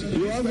 this question.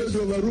 You always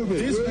overrule me.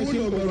 This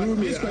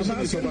question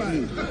is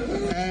overruled.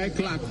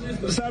 Clark,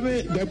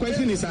 Sammy, the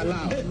question is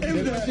allowed.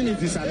 The question is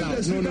disallowed.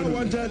 If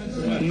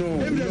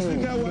the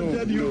speaker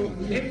wanted you,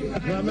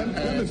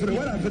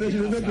 when I finish,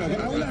 you make your.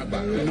 I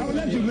will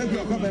let you make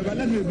your comment, but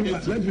let me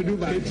do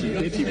my.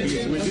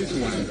 With this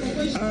one.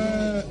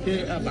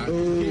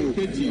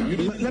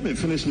 Let me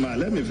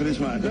finish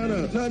mine.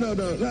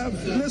 No.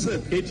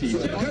 Listen.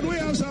 Can we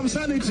have some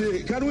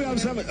sanity? Can we have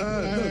some?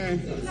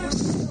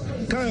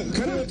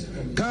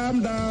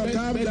 Calm down.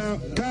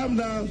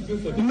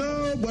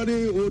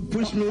 Nobody would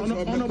push me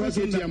from the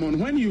question.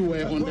 When you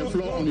were on the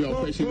floor on your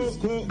questions,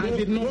 I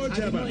did not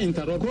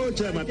interrupt. But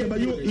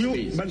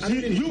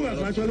you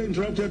have actually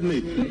interrupted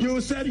me.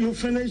 You said you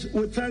finished.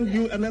 We thank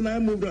you, and then I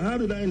moved on. How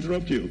did I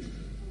interrupt you?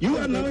 You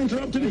are now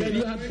interrupting me. But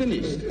you had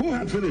finished. Who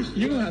had finished?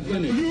 You had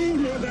finished. You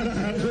know that I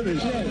had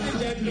finished.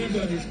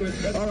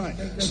 Yes. All right.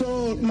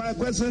 So my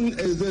question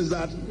is this: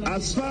 that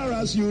as far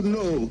as you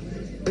know,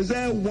 is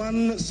there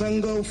one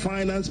single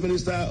finance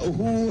minister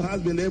who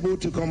has been able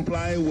to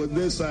comply with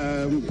this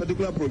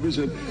particular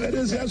provision? It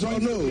is yes or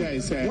no.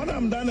 Yes, what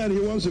I'm done, and he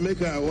wants to make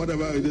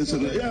whatever it is.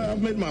 Yeah,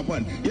 I've made my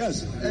point.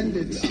 Yes. End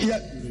it. Yeah.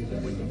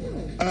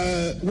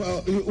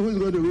 Well, who is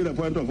going to read a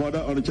point of order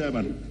on the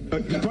chairman?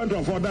 Point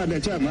of order on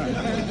the chairman.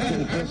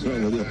 What's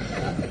wrong with you?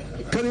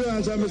 Can you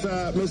answer,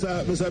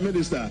 Mr.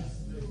 Minister?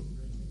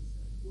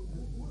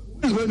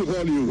 Who is going to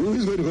call you? Who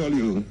is going to call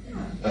you?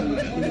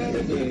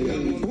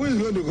 Who is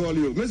going to call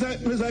you?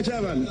 Mr.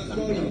 Chairman.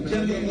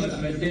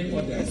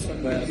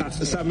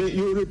 Sami,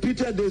 you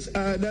repeated this.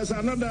 There's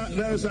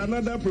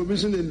another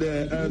provision in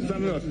the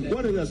standing order.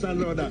 What is the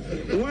standing order?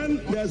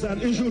 When there's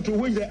an issue to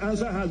which the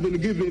answer has been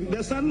given,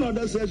 the standing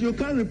order says you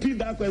can't repeat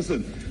that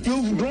question.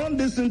 You've drawn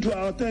this into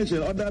our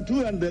attention, order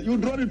 2, and you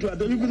drawn it to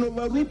attention. You've been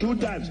overruled 2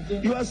 times.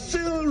 You are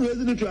still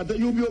raising it to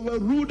attention. You'll be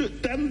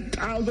overruled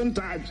 10,000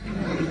 times.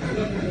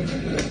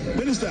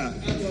 Minister.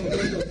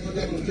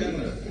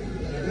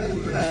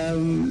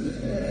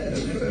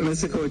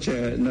 Mr.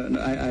 Co-Chair,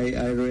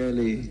 I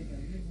really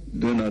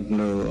do not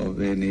know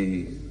of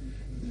any,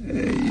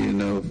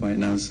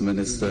 finance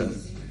minister.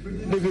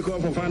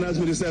 Difficult for finance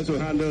minister to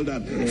handle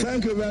that. Yeah.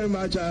 Thank you very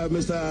much,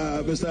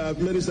 Mr.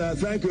 Minister.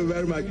 Thank you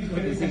very much.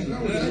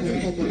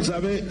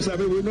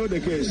 Sabi, we know the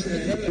case.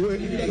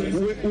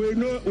 We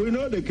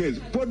know the case.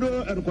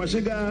 Podo and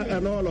Kwashiga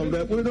and all of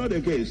them. We know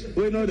the case.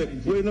 We know the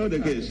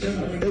case.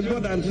 It's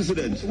got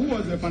antecedents. Who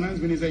was the finance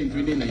minister in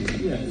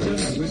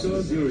 2019? With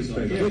all due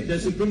respect, the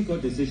Supreme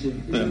Court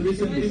decision.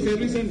 It's a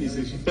recent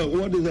decision. But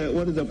what is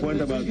the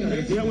point about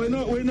that? Yeah, we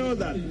know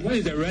that. What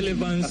is the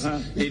relevance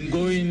in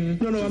going?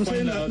 No, I'm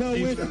saying that. We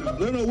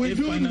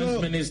do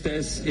finance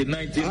ministers in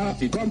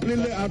 1992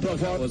 completely out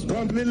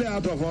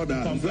of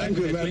order. Thank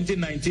you.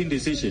 2019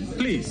 decision,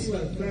 please.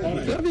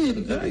 Right. I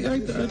mean, I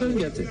don't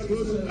get it.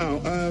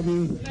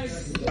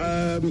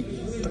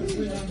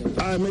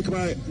 I make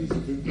my.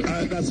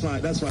 That's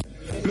fine.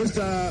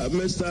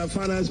 Mr.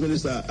 Finance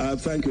Minister,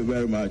 thank you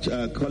very much.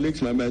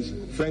 Colleagues, members,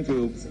 thank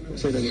you.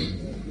 Say that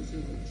again.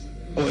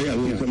 Oh, yeah,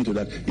 we'll come to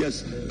that.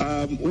 Yes,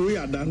 we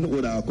are done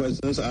with our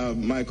questions.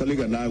 My colleague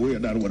and I, we are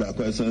done with our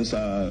questions.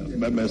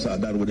 Members are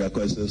done with their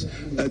questions.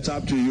 It's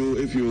up to you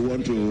if you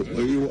want to.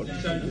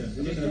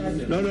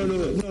 No.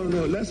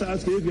 Let's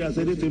ask if he has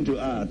anything to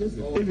add.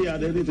 If he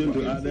had anything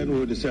to add, then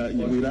we'll decide.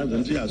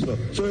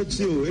 So it's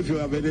you. If you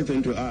have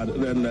anything to add,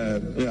 then,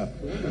 yeah.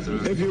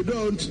 If you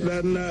don't,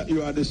 then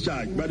you are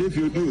discharged. But if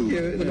you do.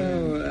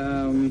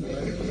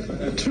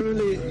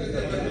 Truly,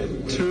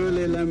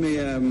 let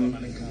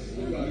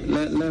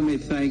me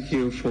thank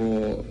you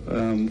for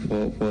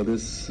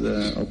this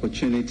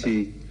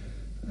opportunity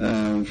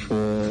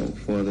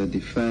for the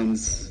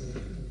defense.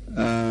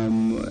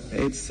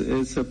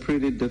 It's a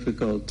pretty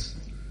difficult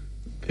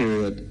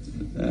period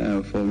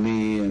for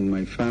me and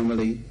my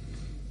family.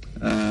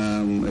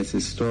 It's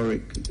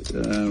historic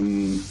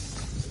and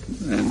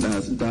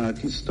that's dark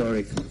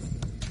historic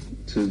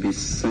to be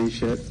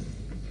censured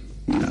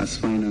as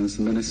finance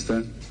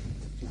minister.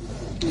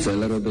 It's a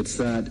little bit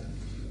sad.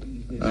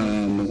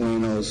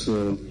 When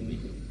also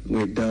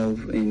we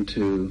delve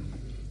into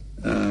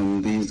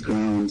these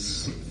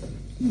grounds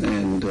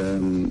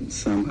and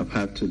some have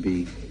had to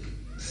be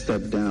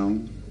stepped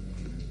down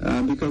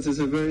because it's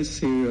a very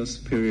serious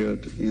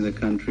period in the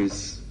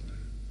country's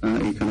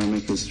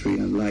economic history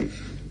and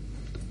life,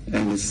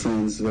 and it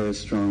sends very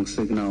strong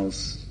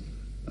signals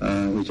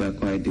which are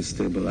quite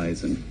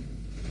destabilizing.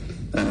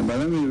 But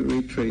let me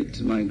reiterate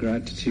my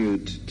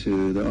gratitude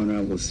to the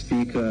Honorable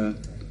Speaker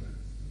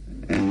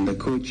and the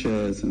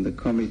co-chairs and the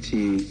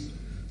committee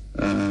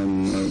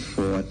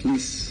for at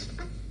least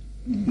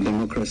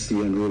democracy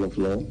and rule of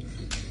law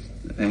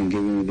and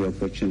giving me the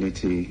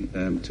opportunity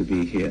to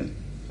be here.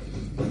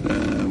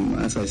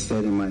 As I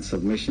said in my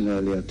submission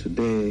earlier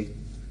today,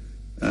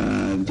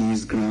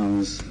 these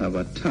grounds have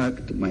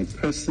attacked my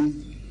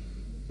person,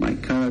 my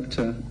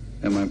character,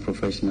 and my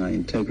professional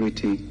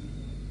integrity.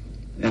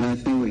 And I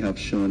think we have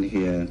shown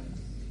here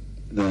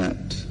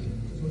that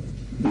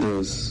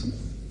those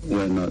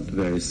were not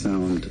very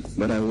sound,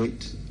 but I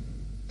wait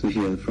to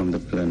hear from the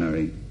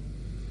plenary.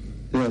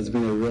 There has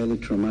been a really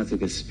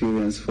traumatic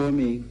experience for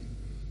me,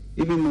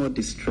 even more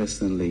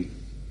distressingly,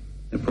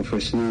 the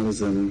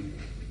professionalism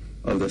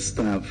of the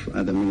staff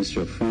at the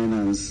Ministry of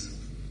Finance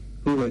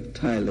who worked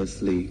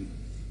tirelessly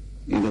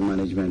in the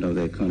management of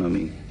the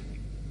economy.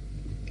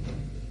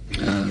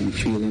 I'm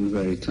feeling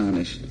very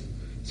tarnished.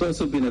 It's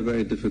also been a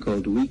very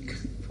difficult week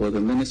for the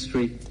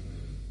ministry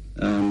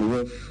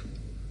with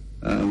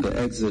the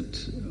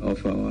exit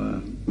of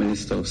our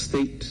Minister of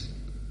State,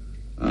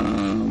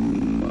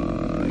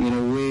 in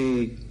a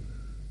way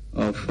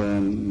of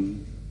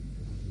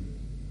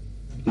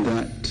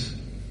that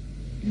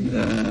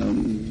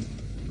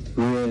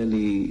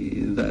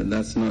really,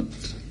 that's not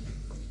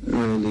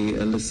really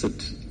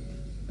elicit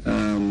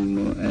and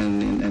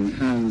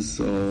enhance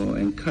or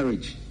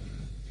encourage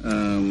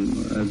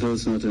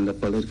those not in the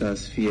political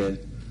sphere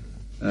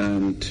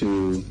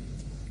to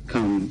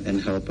come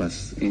and help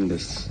us in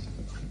this.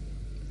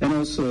 And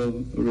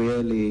also,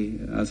 really,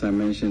 as I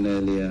mentioned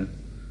earlier,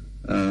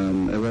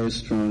 a very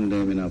strong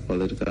name in our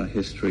political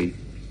history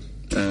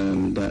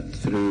that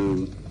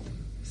through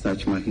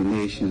such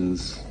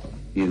machinations,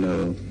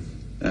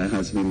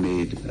 has been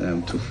made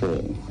to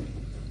fall.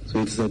 So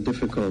it's a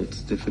difficult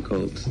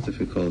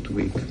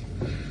week.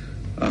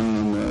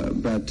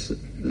 But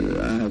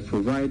I have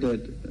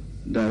provided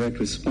direct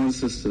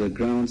responses to the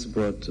grounds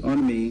brought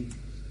on me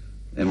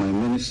and my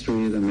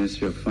ministry, the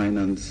Ministry of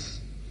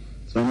Finance,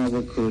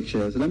 honorable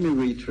co-chairs, let me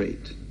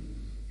reiterate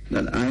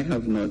that I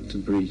have not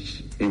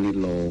breached any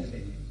law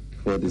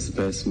for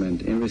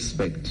disbursement in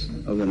respect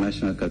of the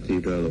National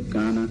Cathedral of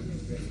Ghana,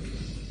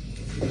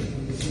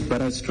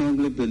 but I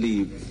strongly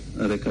believe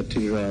that the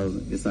cathedral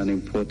is an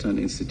important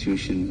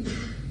institution,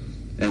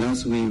 and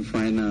as we in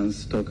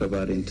finance talk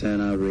about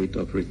internal rate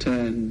of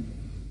return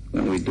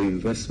when we do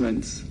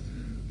investments,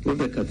 with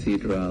the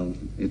cathedral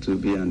it will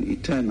be an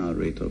eternal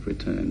rate of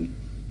return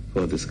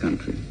for this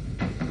country.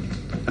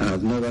 I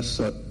have never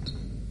sought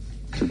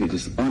to be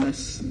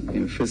dishonest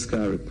in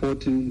fiscal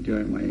reporting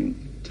during my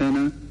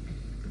tenure.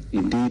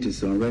 Indeed,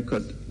 it's on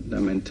record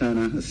that my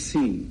tenure has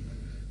seen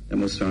the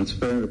most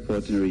transparent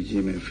reporting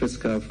regime in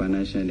fiscal,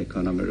 financial, and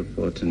economic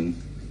reporting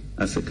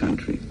as a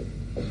country.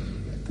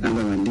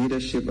 Under my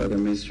leadership at the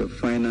Ministry of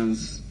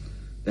Finance,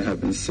 there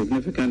have been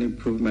significant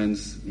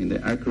improvements in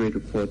the accurate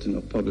reporting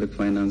of public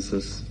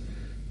finances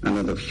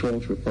under the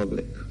Fourth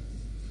Republic.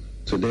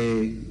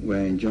 Today,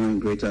 we're enjoying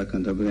greater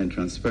accountability and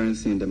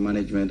transparency in the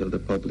management of the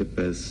public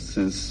purse.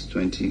 Since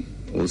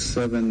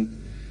 2007,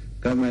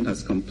 government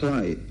has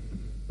complied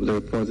with the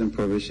reporting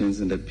provisions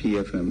in the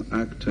PFM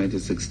Act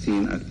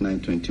 2016, Act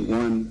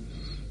 921,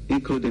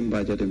 including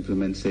budget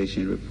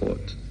implementation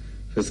report,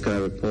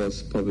 fiscal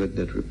reports, public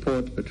debt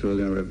report,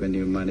 petroleum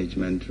revenue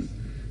management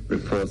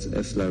reports,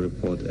 ESLA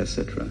report,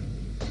 etc.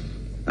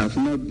 I've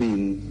not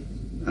been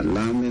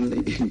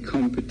alarmingly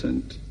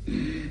incompetent.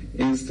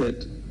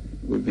 Instead,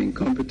 we've been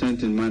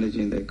competent in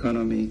managing the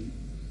economy.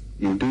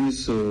 In doing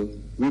so,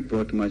 we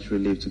brought much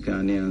relief to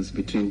Ghanaians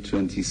between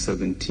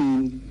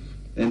 2017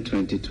 and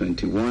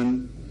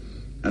 2021.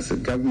 As a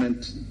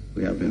government,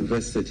 we have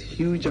invested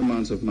huge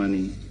amounts of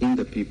money in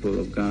the people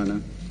of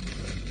Ghana.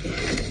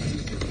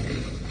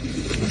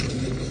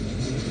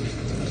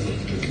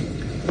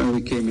 When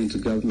we came into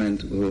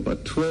government, we were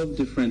about 12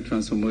 different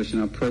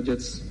transformational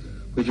projects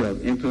which we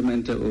have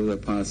implemented over the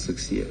past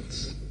 6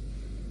 years.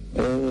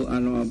 All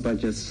annual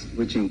budgets,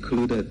 which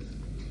included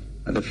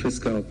the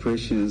fiscal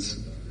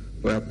operations,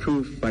 were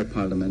approved by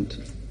Parliament,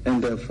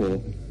 and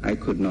therefore I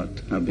could not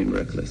have been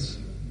reckless.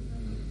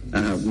 I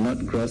have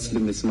not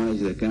grossly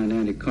mismanaged the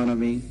Ghanaian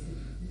economy.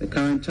 The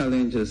current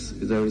challenges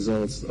is a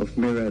result of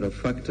myriad of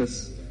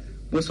factors,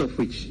 most of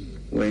which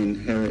were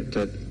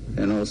inherited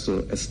and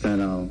also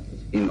external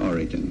in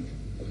origin.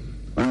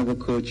 Honorable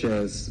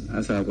co-chairs,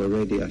 as I have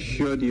already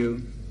assured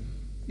you,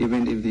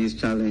 even if these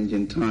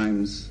challenging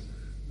times,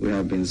 we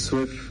have been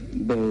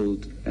swift,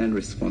 bold, and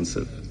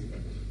responsive.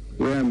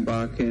 We are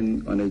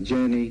embarking on a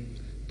journey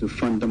to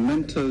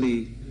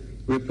fundamentally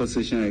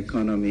reposition our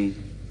economy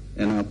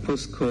and our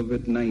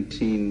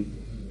post-COVID-19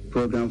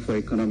 program for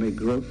economic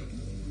growth,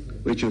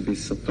 which will be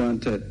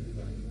supported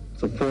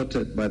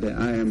by the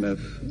IMF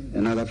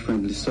and other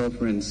friendly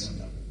sovereigns,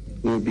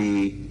 will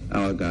be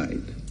our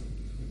guide.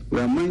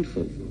 We are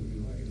mindful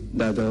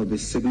that there will be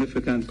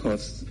significant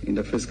costs in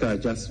the fiscal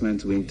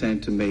adjustments we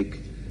intend to make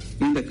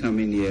in the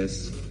coming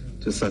years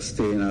to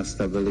sustain our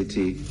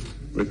stability,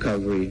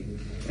 recovery,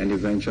 and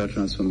eventual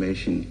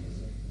transformation.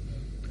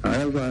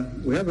 However,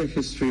 we have a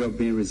history of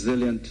being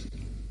resilient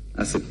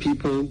as a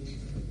people,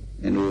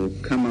 and will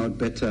come out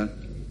better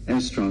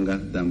and stronger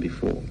than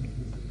before.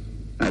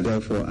 I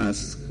therefore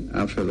ask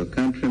our fellow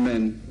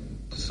countrymen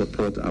to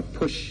support our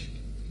push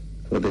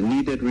for the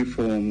needed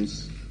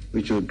reforms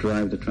which will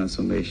drive the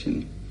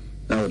transformation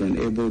that would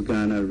enable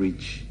Ghana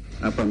reach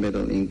upper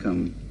middle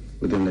income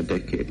within a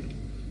decade.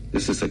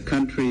 This is a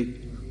country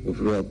with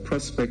real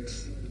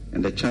prospects,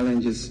 and the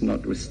challenges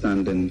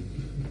notwithstanding,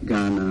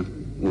 Ghana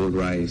will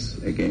rise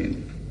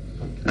again.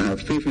 I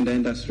have faith in the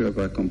industry of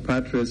our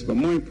compatriots, but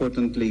more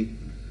importantly,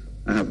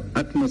 I have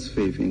utmost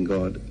faith in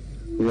God,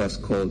 who has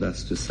called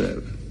us to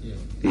serve.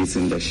 He is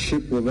in the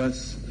ship with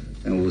us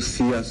and will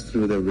see us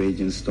through the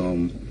raging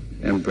storm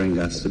and bring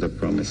us to the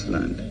promised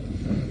land.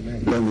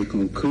 Let me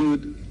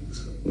conclude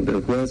with the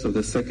words of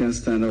the second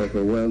stanza of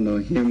a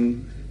well-known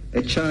hymn,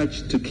 "A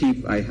charge to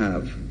keep I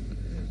have,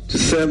 to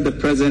serve the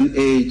present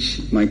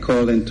age, my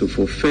calling to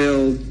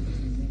fulfill.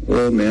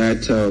 Oh, may I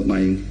tell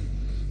my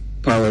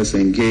powers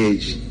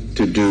engaged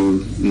to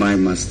do my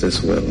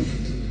master's will."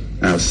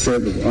 I have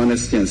served with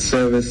honesty and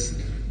service.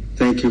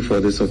 Thank you for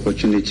this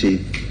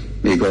opportunity.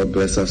 May God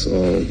bless us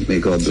all. May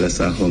God bless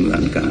our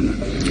homeland, Ghana.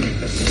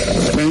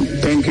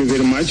 Thank you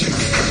very much.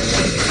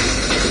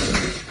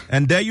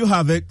 And there you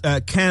have it,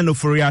 Ken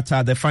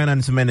Ofori-Atta, the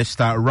finance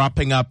minister,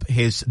 wrapping up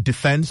his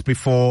defense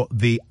before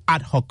the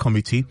ad hoc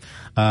committee,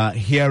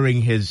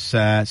 hearing his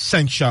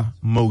censure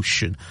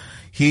motion.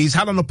 He's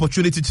had an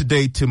opportunity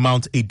today to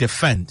mount a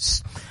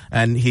defense,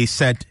 and he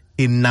said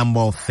a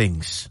number of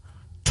things.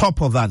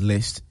 Top of that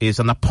list is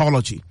an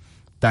apology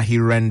that he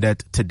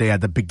rendered today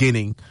at the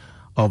beginning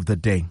of the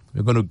day.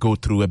 We're going to go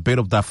through a bit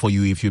of that for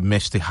you if you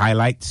missed the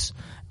highlights,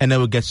 and then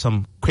we'll get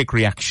some quick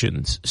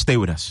reactions. Stay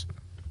with us.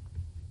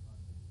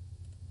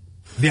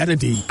 The other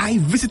day, I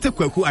visited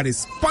Kweku at his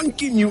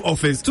spunky new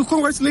office to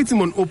congratulate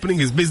him on opening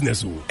his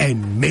business.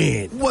 And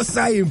man, was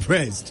I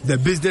impressed. The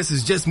business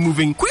is just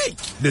moving quick.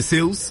 The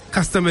sales,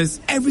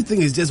 customers,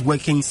 everything is just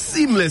working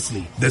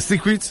seamlessly. The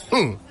secret?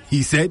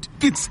 He said,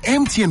 it's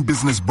MTN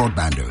Business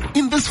Broadband.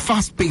 In this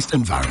fast-paced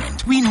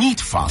environment, we need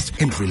fast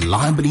and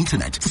reliable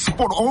internet to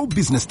support all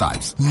business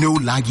types. No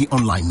laggy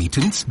online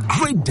meetings,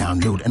 great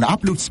download and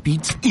upload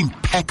speeds,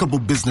 impeccable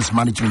business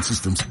management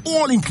systems,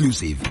 all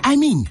inclusive. I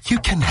mean, you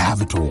can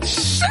have it all.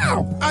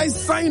 Shout! I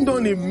signed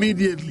on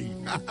immediately.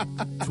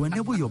 To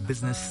enable your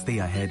business stay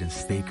ahead and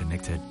stay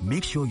connected,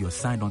 make sure you're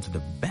signed on to the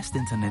best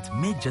internet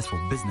made just for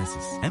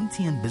businesses.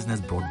 MTN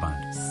Business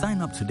Broadband.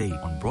 Sign up today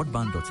on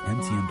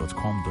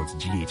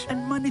broadband.mtn.com.gh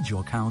and manage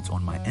your account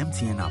on my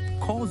MTN app.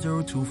 Call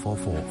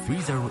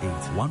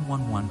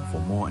 0244-308-111 for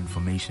more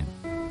information.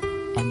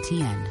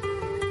 MTN.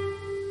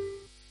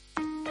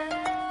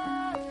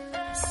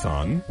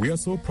 Son, we are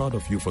so proud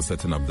of you for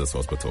setting up this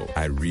hospital.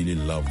 I really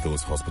love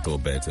those hospital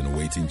beds and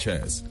waiting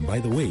chairs. By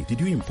the way,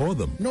 did you import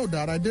them? No,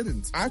 Dad, I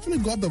didn't. I actually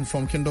got them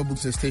from Kindle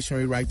Books and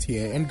Stationery right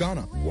here in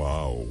Ghana.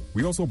 Wow.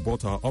 We also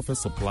bought our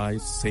office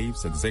supplies,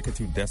 safes,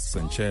 executive desks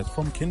and chairs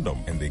from Kingdom,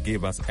 and they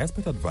gave us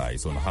expert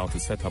advice on how to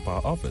set up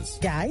our office.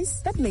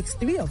 Guys, that makes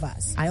 3 of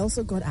us. I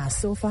also got our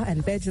sofa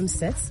and bedroom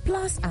sets,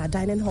 plus our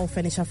dining hall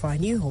furniture for our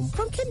new home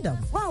from Kingdom.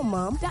 Wow,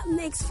 Mom, that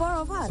makes 4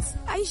 of us.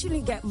 I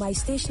usually get my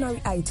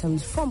stationery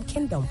items from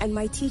Kingdom. And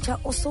my teacher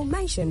also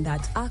mentioned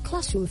that our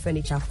classroom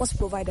furniture was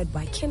provided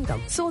by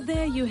Kingdom. So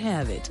there you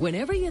have it.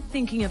 Whenever you're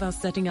thinking about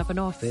setting up an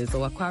office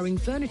or acquiring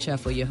furniture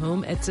for your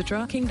home,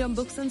 etc., Kingdom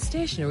Books and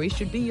Stationery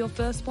should be your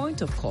first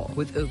point of call.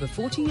 With over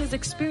 40 years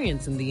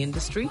experience in the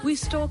industry, we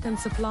stock and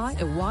supply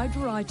a wide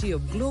variety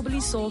of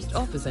globally sourced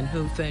office and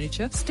home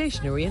furniture,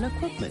 stationery and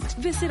equipment.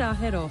 Visit our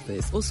head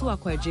office, Osu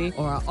Akwaje,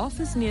 or our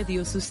office near the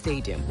Osu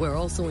Stadium. We're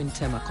also in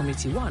Tema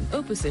Committee 1,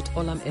 opposite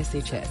Olam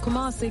SHS,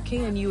 Kumasi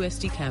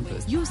KNUST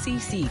campus,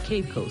 UCC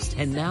Cape Coast,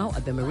 and now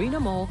at the Marina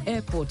Mall,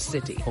 Airport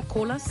City. Or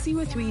call us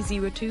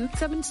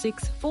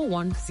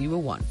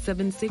 0302-764101,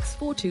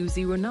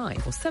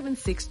 764209, or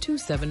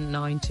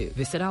 762792.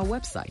 Visit our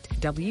website,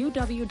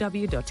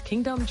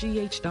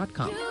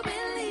 www.kingdomgh.com.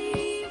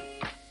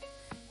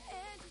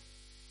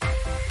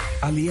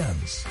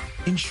 Allianz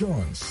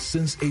Insurance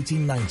since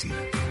 1890.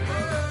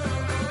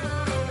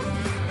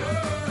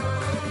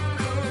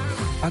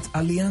 At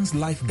Allianz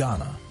Life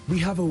Ghana, we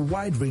have a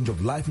wide range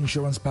of life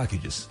insurance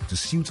packages to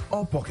suit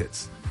all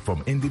pockets,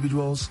 from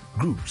individuals,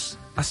 groups,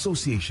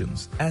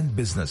 associations, and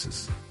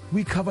businesses.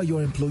 We cover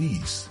your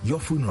employees, your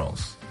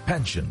funerals,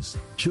 pensions,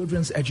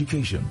 children's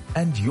education,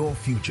 and your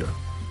future.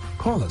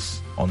 Call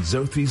us on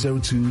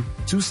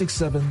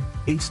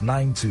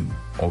 0302-267-892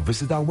 or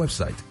visit our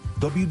website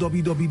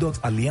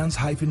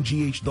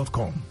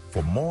www.allianz-gh.com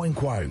for more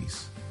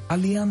inquiries.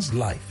 Allianz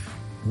Life.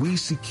 We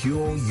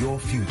secure your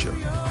future.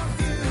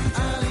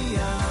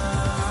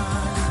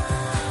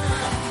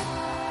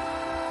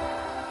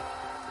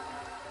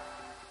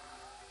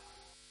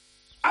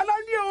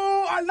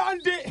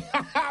 Alande,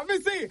 me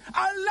say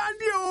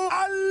Alande.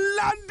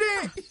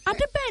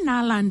 Adepen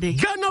Alande.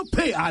 Ghana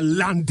Pay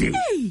Alande.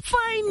 Hey,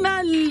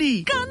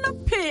 finally, Ghana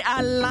Pay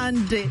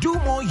Alande. Do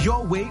more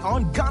your way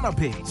on Ghana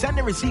Pay. Send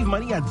and receive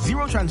money at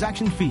 0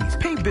 transaction fees.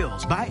 Pay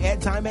bills, buy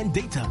airtime and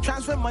data.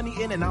 Transfer money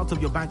in and out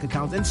of your bank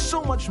account and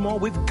so much more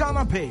with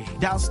Ghana Pay.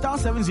 Dial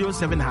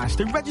 *707#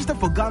 to register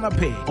for Ghana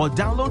Pay or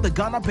download the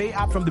Ghana Pay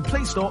app from the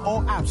Play Store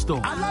or App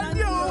Store.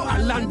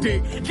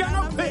 Alande.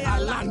 Ghana Pay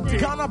Alande.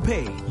 Ghana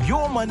Pay.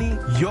 Your money,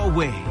 your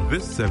way.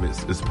 This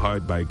service is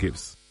powered by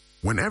Gibbs.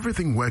 When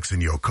everything works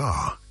in your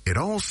car, it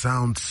all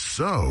sounds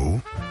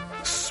so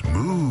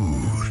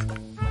smooth.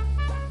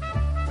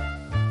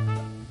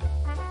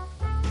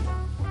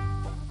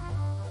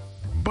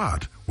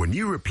 But when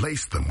you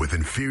replace them with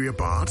inferior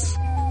parts,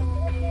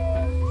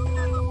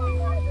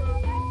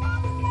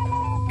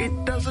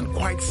 it doesn't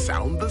quite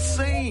sound the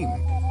same.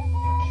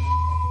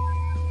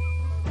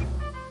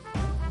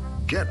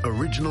 Get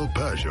original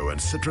Peugeot and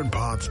Citroen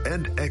parts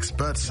and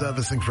expert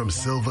servicing from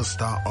Silver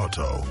Star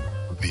Auto,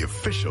 the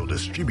official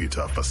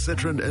distributor for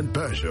Citroen and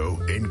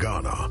Peugeot in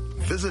Ghana.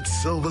 Visit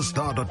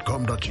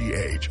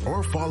silverstar.com.gh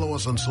or follow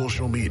us on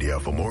social media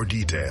for more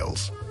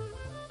details.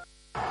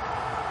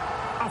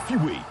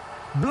 Afiwe,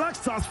 Black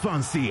Stars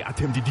fans say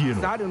attempt the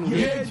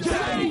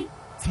Yeah,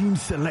 team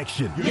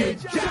selection.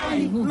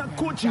 Na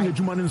coaching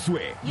ejumanen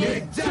swe.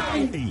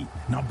 Hey,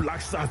 na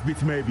Black Stars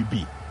bit maybe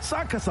be.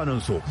 Sakasa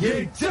nso.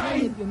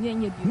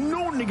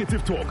 No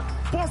negative talk.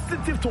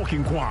 Positive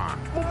talking kwa.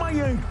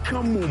 Momayen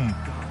kamum.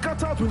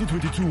 Qatar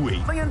 2022 way.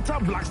 Mayenta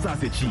Black Stars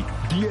echi.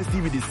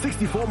 DSTV the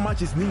 64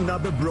 matches ni na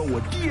be bro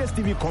with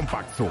DSTV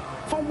compact so.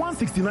 For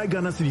 169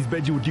 Ghana cedis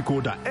beji with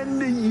decoder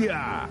and the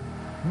year.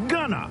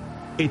 Ghana,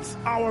 it's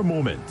our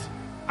moment.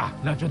 Ah,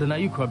 na Jordan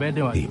you ko be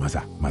dem. Hey,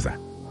 Masa.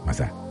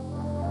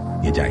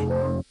 Yejai.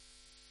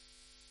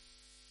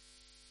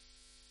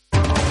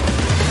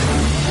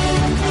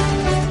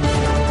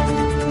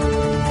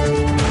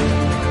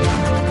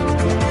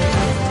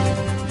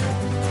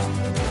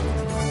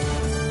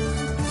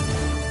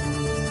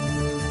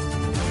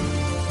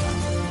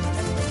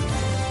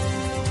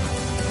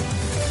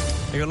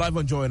 You're live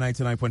on Joy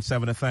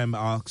 99.7 FM,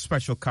 our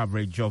special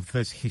coverage of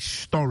this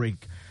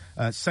historic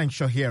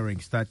censure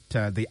hearings that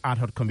the ad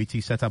hoc committee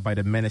set up by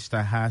the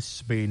minister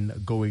has been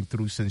going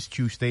through since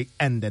Tuesday,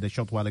 ended a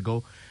short while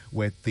ago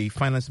with the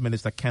finance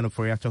minister, Ken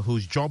Ofori-Atta,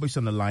 whose job is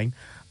on the line,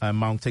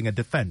 mounting a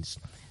defense.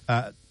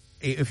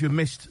 If you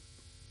missed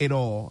it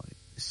all,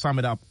 sum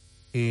it up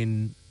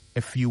in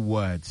a few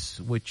words,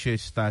 which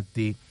is that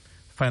the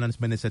finance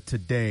minister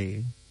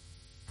today,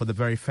 for the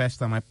very first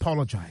time,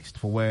 apologized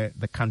for where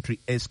the country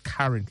is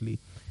currently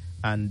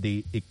and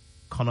the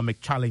economic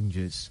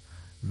challenges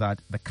that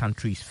the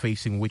country is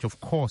facing, which,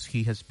 of course,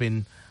 he has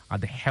been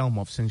at the helm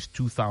of since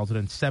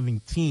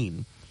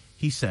 2017.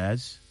 He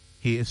says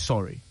he is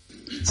sorry.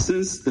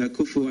 Since the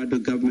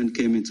Akufo-Addo government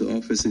came into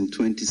office in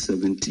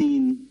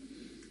 2017,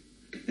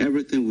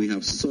 everything we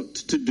have sought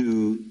to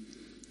do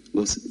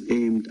was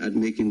aimed at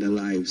making the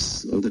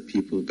lives of the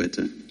people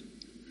better.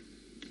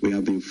 We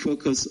have been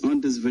focused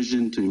on this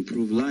vision to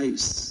improve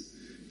lives.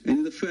 And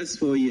in the first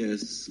 4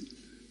 years,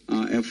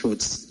 our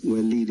efforts were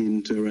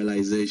leading to a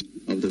realization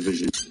of the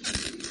vision.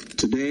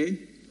 Today,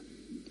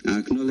 I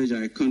acknowledge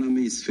our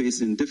economy is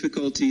facing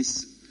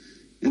difficulties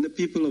and the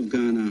people of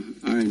Ghana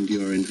are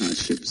enduring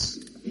hardships.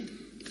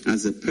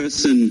 As a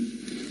person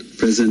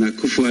President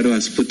Akufo-Addo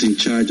has put in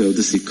charge of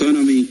this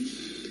economy,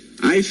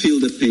 I feel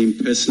the pain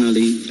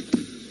personally,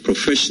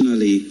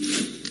 professionally,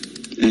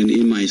 and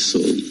in my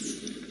soul.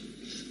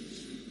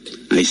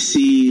 I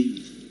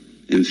see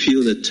and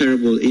feel the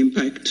terrible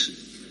impact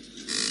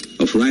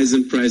of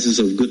rising prices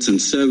of goods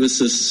and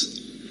services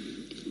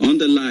on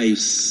the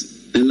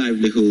lives and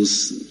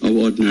livelihoods of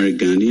ordinary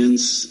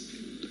Ghanaians.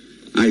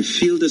 I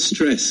feel the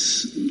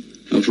stress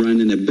of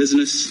running a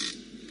business,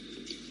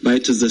 but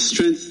it is the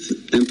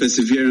strength and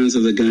perseverance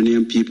of the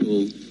Ghanaian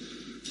people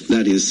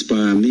that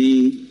inspire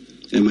me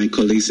and my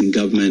colleagues in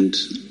government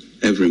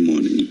every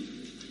morning.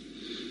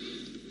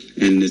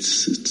 And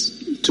it's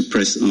to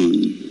press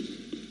on.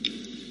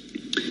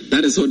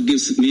 That is what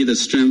gives me the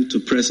strength to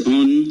press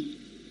on,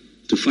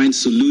 to find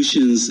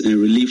solutions and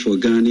relief for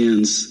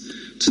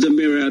Ghanaians to the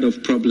myriad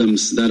of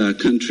problems that our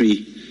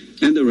country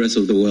and the rest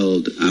of the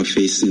world are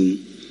facing,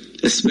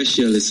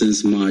 especially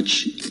since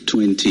March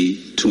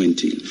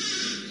 2020.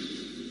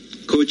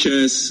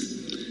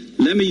 Co-chairs,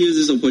 let me use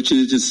this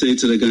opportunity to say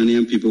to the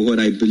Ghanaian people what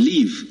I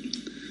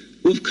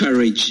believe with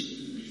courage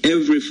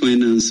every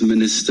finance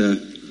minister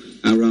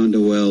around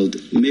the world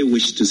may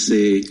wish to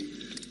say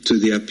to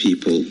their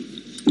people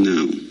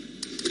now.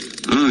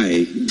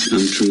 I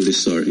am truly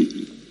sorry.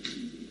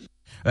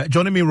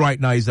 Joining me right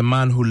now is the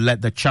man who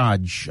led the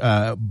charge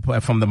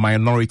from the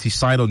minority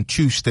side on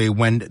Tuesday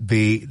when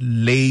they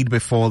laid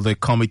before the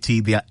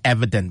committee the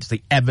evidence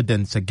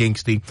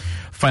against the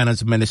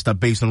finance minister,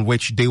 based on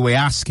which they were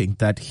asking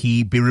that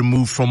he be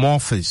removed from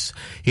office.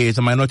 He is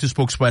a minority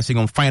spokesperson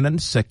on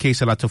finance,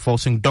 Kese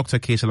Latofosing. Dr.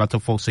 Kese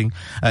Latofosing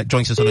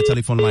joins us on the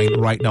telephone line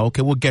right now.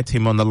 Okay, we'll get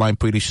him on the line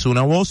pretty soon.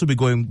 And we'll also be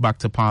going back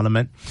to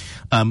Parliament,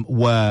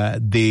 where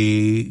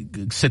the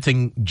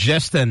sitting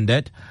just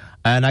ended.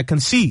 And I can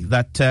see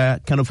that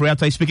Ken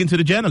Ofori-Atta is speaking to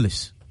the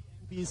journalists,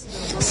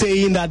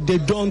 saying that they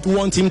don't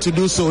want him to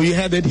do so. You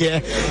heard it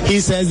here.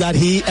 He says that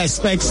he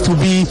expects to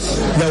be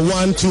the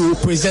one to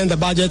present the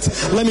budget.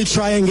 Let me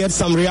try and get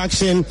some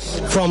reaction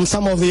from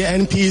some of the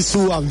MPs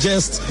who have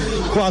just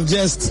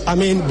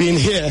been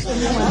here.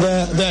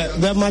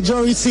 The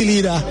majority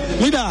leader,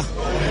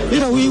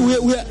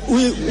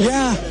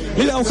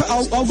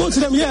 I'll go to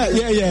them.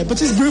 Yeah. But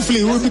just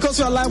briefly, because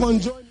we are live on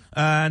Joy.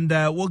 And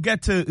we'll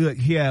get to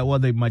hear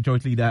what the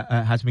majority leader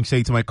has been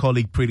saying to my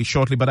colleague pretty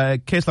shortly.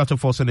 But Kese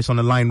Latofosing is on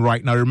the line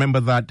right now.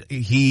 Remember that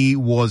he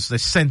was the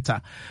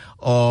center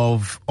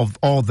of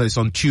all this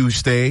on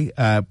Tuesday,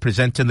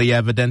 presenting the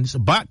evidence.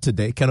 But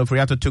today, Ken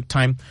Ofori-Atta took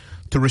time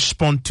to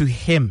respond to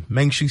him,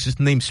 mentions his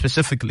name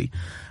specifically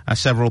at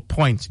several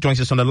points. Joins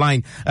us on the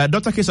line.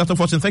 Dr. Kese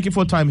Latofosing, thank you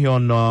for your time here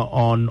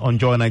on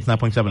Joy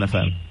 99.7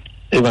 FM.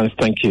 Evans,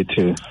 thank you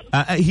too.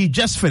 He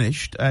just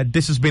finished.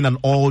 This has been an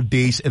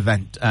all-days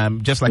event,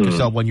 just like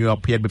yourself when you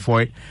appeared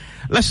before it.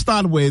 Let's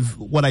start with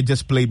what I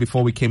just played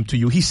before we came to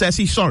you. He says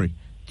he's sorry.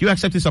 Do you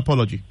accept his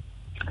apology?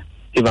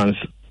 Evans,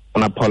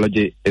 an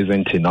apology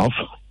isn't enough,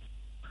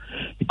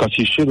 because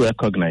you should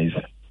recognize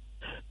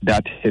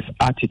that his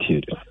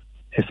attitude,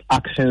 his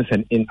actions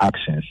and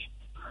inactions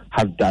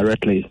have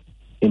directly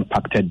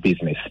impacted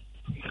business,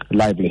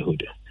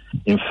 livelihood.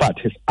 In fact,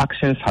 his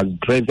actions has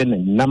driven a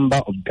number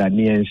of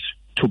Ghanaians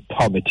to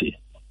poverty.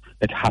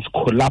 It has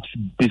collapsed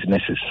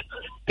businesses.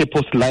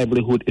 People's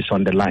livelihood is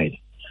on the line.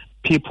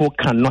 People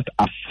cannot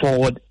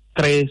afford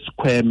 3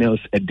 square meals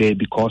a day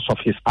because of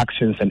his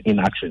actions and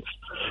inactions.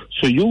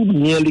 So you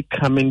merely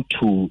coming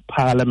to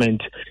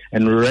Parliament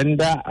and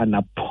render an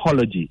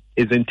apology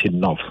isn't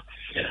enough.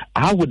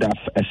 I would have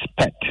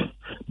expected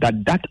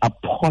that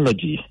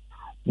apology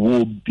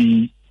will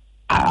be,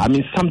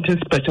 something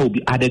special will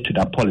be added to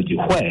the apology,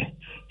 where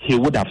he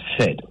would have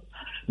said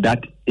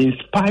that in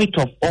spite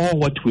of all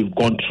what we've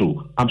gone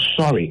through, I'm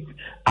sorry,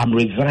 I'm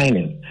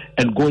resigning,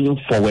 and going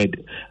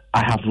forward,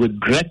 I have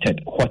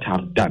regretted what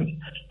I've done.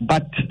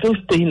 But still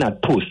staying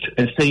at post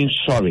and saying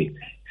sorry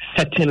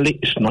certainly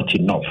is not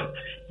enough.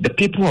 The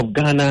people of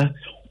Ghana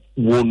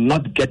will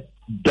not get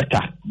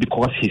better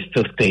because he's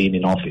still staying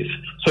in office.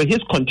 So his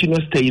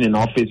continuous staying in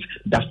office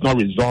does not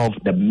resolve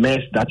the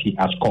mess that he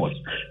has caused,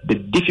 the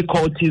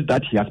difficulties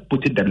that he has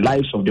put in the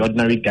lives of the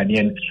ordinary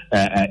Ghanaian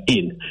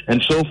in.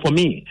 And so for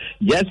me,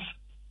 yes,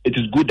 it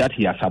is good that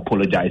he has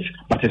apologized,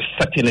 but it's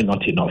certainly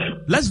not enough.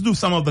 Let's do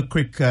some of the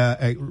quick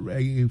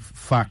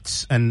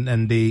facts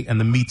and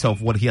the meat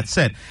of what he had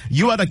said.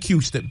 You had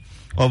accused him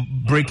of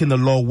breaking the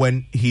law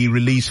when he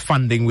released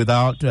funding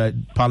without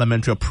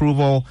parliamentary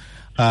approval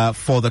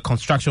for the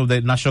construction of the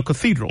National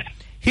Cathedral.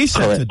 He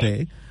said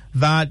today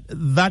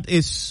that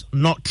is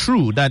not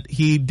true, that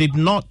he did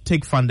not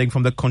take funding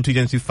from the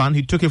contingency fund.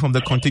 He took it from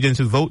the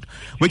contingency vote,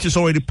 which is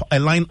already a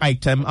line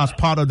item as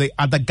part of the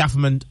other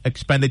government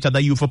expenditure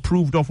that you've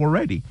approved of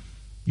already.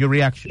 Your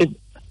reaction?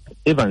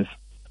 Evans,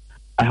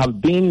 I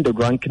have been the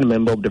ranking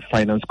member of the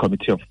Finance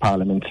Committee of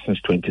Parliament since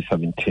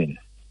 2017.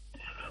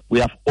 We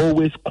have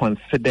always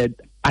considered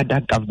other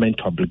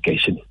government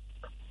obligation,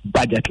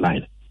 budget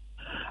line.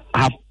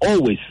 I have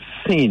always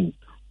seen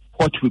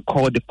what we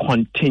call the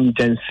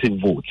contingency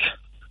vote,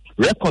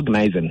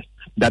 recognizing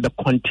that the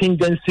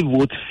contingency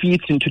vote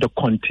feeds into the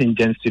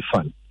contingency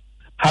fund.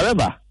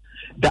 However,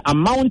 the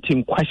amount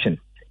in question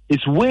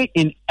is way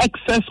in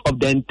excess of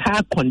the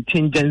entire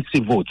contingency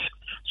vote.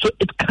 So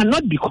it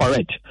cannot be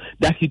correct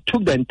that he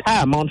took the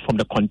entire amount from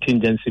the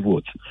contingency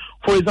vote.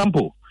 For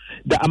example,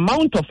 the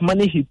amount of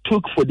money he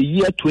took for the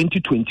year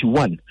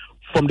 2021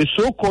 from the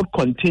so-called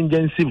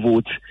contingency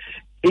vote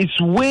is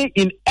way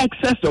in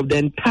excess of the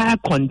entire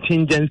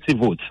contingency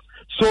vote.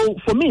 So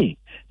for me,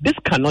 this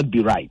cannot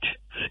be right.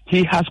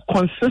 He has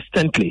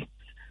consistently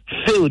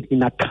failed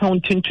in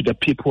accounting to the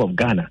people of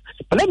Ghana.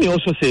 But let me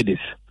also say this.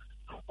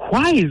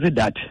 Why is it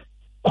that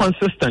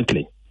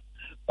consistently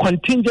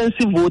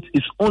contingency vote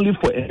is only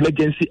for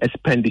emergency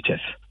expenditures,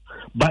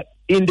 but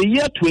in the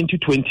year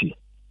 2020,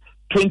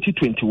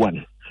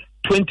 2021,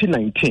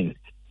 2019,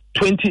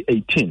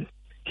 2018,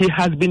 he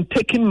has been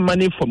taking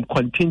money from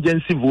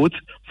contingency votes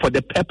for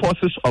the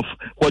purposes of,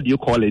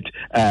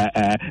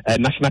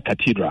 National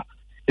Cathedral.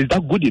 Is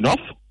that good enough?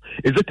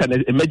 Is it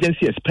an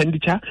emergency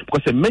expenditure?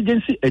 Because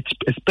emergency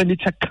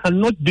expenditure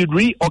cannot be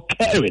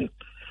reoccurring.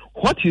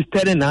 What he's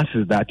telling us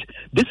is that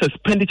this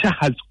expenditure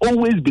has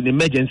always been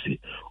emergency.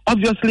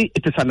 Obviously,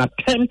 it is an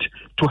attempt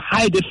to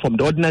hide it from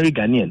the ordinary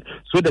Ghanaian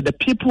so that the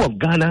people of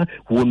Ghana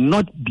will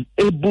not be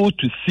able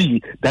to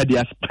see that they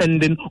are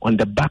spending on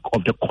the back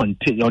of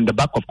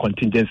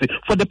contingency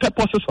for the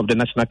purposes of the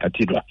National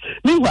Cathedral.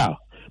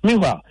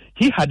 Meanwhile,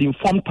 he had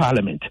informed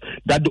Parliament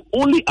that the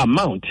only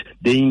amount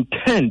they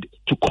intend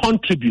to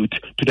contribute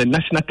to the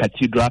National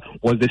Cathedral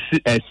was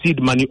the seed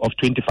money of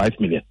 25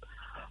 million.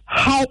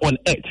 How on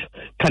earth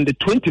can the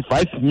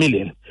 25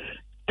 million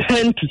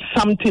turn to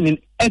something in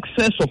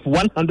excess of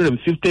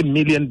 150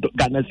 million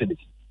Ghana cedis?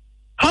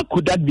 How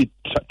could that be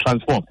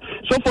transformed?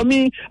 So for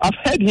me, I've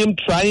heard him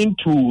trying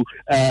to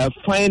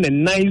find a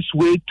nice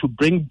way to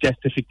bring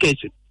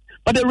justification.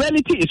 But the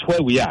reality is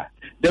where we are.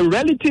 The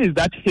reality is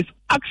that his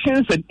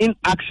actions and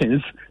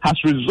inactions has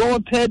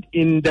resulted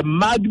in the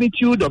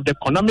magnitude of the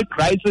economic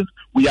crisis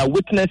we are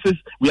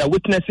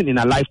witnessing in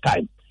a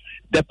lifetime.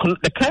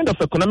 The kind of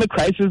economic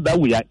crisis that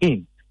we are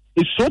in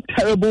is so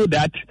terrible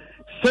that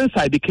since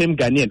I became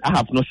Ghanaian, I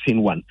have not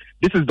seen one.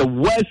 This is the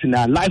worst in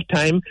our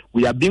lifetime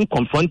we are being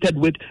confronted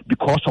with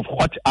because of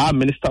what our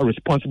minister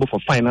responsible for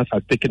finance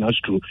has taken us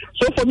through.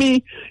 So for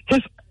me, his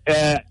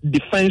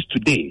defense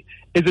today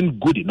isn't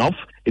good enough.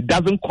 It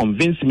doesn't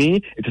convince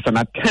me. It is an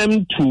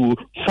attempt to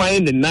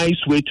find a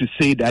nice way to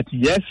say that,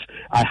 yes,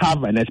 I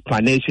have an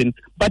explanation,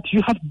 but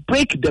you have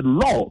break the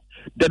law.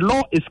 The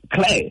law is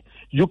clear.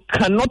 You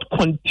cannot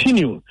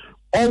continue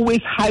always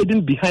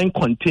hiding behind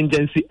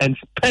contingency and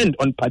spend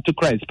on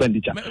particular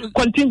expenditure.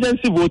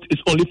 Contingency vote is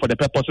only for the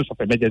purposes of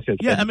emergency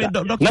expenditure. Yeah, I mean,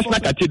 Dr.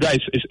 National Cathedral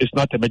is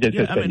not emergency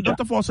expenditure.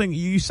 Dr. Forsing,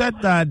 you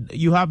said that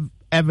you have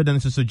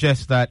evidence to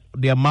suggest that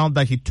the amount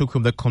that he took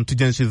from the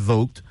contingency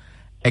vote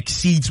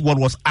exceeds what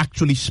was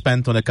actually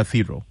spent on the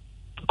cathedral.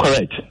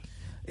 Correct.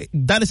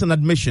 That is an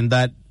admission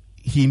that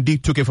he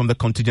indeed took it from the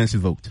contingency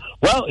vote.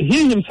 Well,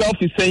 he himself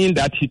is saying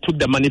that he took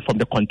the money from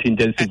the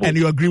contingency vote. And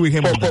you agree with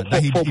him on that?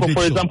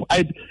 For example,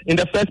 in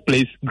the first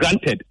place,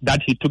 granted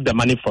that he took the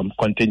money from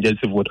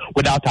contingency vote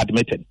without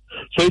admitting.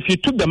 So if he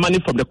took the money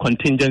from the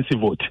contingency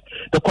vote,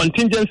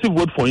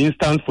 for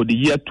instance, for the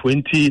year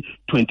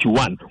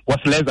 2021 was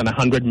less than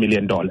 $100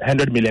 million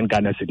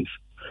Ghana cedis.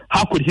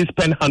 How could he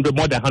spend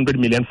more than 100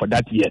 million for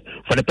that year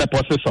for the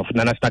purposes of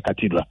the National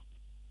Cathedral?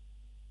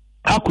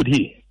 How could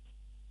he?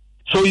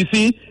 So you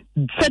see,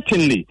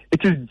 certainly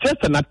it is just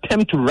an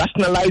attempt to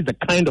rationalize the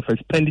kind of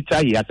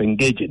expenditure he has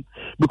engaged in,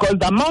 because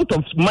the amount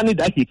of money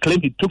that he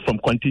claimed he took from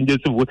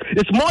contingency vote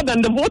is more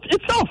than the vote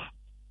itself.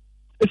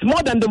 It's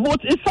more than the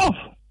vote itself.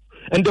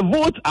 And the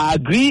vote, I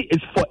agree, is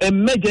for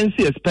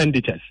emergency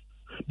expenditures.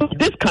 But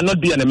this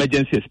cannot be an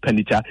emergency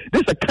expenditure.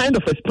 This is a kind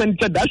of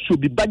expenditure that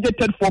should be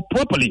budgeted for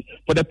properly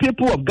for the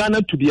people of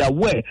Ghana to be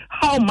aware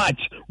how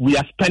much we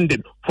are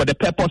spending for the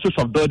purposes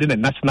of building a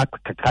national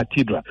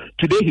cathedral.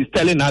 Today he's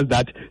telling us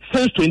that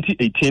since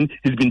 2018,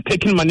 he's been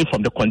taking money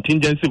from the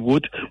contingency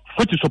vote,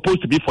 which is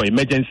supposed to be for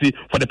emergency,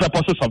 for the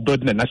purposes of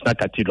building a national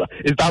cathedral.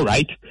 Is that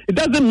right? It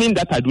doesn't mean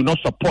that I do not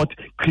support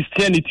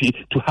Christianity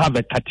to have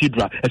a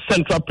cathedral, a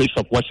central place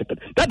of worship.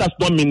 That does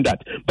not mean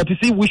that. But you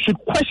see, we should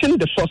question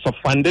the source of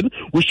funding.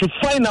 We should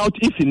find out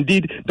if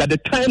indeed that the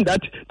time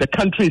that the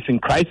country is in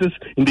crisis,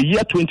 in the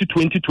year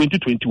 2020,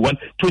 2021,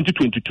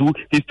 2022,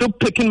 he's still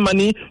taking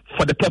money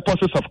for the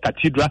purposes of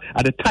cathedral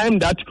at the time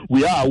that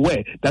we are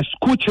aware that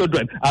school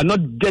children are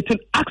not getting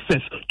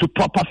access to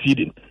proper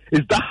feeding.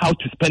 Is that how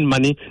to spend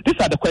money? These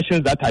are the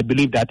questions that I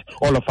believe that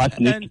all of us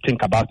need to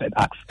think about and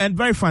ask. And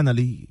very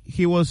finally,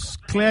 he was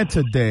clear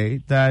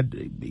today that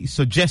he's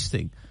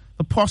suggesting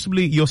that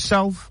possibly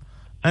yourself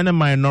and the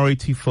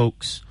minority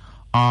folks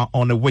are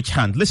on a witch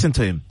hunt. Listen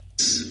to him.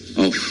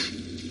 Of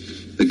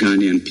the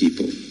Ghanaian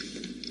people.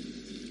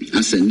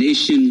 As a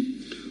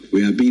nation,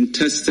 we are being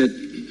tested.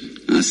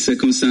 Our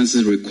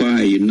circumstances require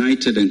a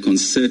united and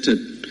concerted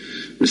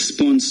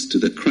response to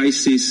the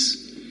crisis.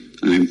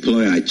 I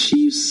employ our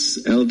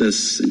chiefs,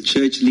 elders, and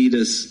church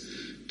leaders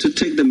to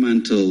take the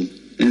mantle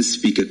and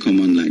speak a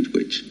common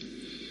language.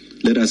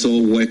 Let us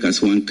all work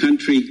as one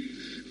country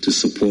to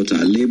support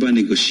our labor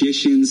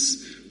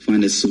negotiations,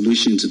 find a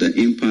solution to the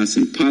impasse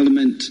in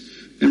Parliament,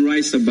 and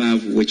rise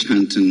above witch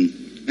hunting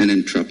and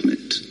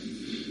entrapment.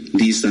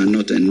 These are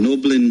not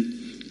ennobling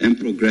and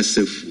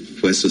progressive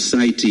for a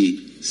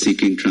society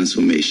seeking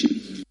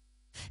transformation.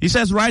 He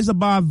says rise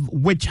above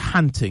witch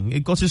hunting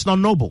because it's not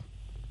noble.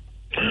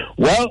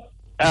 Well,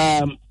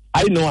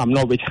 I know I'm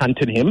not witch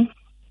hunting him.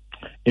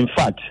 In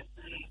fact,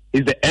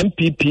 it's the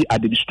MPP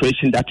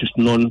administration that is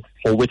known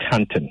for witch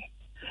hunting.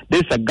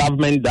 This is a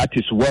government that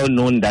is well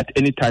known that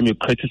anytime you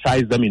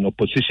criticize them in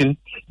opposition,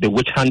 they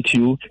witch hunt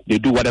you, they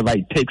do whatever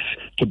it takes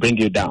to bring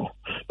you down.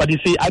 But you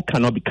see, I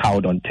cannot be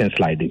cowed on things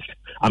like this.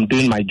 I'm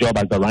doing my job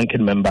as the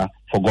ranking member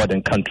for God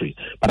and country.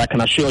 But I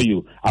can assure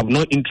you, I have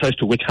no interest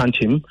to witch hunt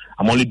him.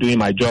 I'm only doing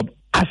my job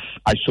as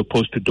I'm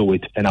supposed to do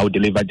it, and I will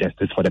deliver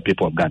justice for the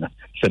people of Ghana.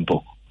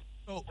 Simple.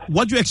 So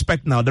what do you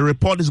expect now? The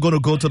report is going to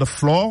go to the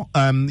floor.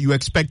 You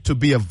expect to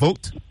be a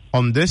vote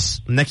on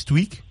this next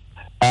week?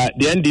 The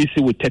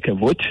NDC will take a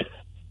vote.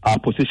 Our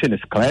position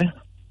is clear.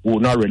 We will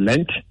not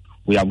relent.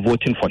 We are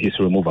voting for his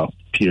removal,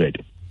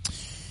 period.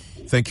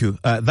 Thank you.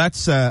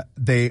 That's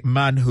the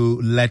man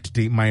who led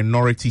the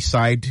minority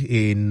side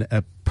in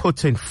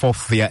putting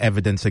forth their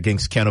evidence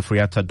against Ken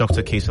Ofori-Atta,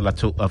 Dr.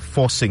 Kesalato,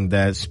 forcing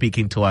their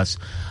speaking to us,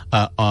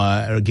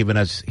 giving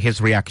us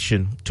his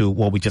reaction to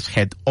what we just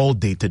heard all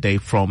day today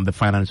from the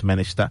finance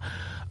minister,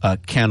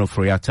 Ken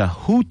Ofori-Atta,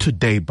 who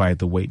today, by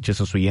the way, just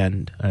as we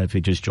end, if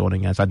you're just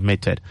joining us,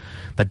 admitted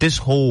that this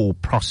whole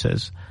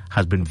process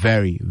has been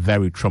very,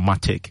 very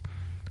traumatic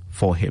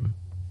for him.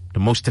 The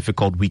most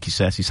difficult week, he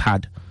says, he's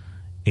had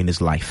in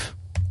his life.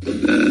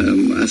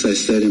 As I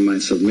said in my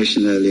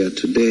submission earlier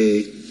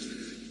today,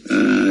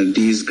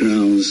 these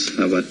grounds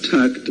have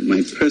attacked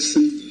my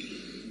person,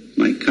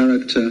 my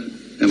character,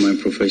 and my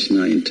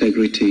professional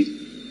integrity.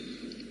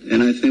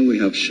 And I think we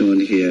have shown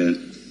here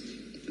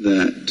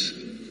that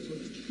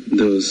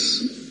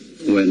those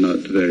were not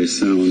very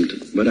sound.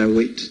 But I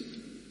wait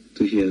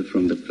to hear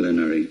from the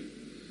plenary.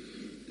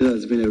 This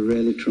has been a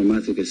really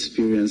traumatic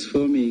experience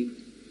for me,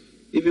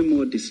 even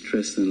more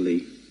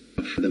distressingly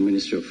for the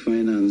Ministry of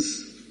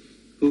Finance,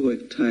 who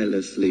worked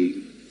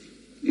tirelessly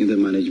in the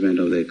management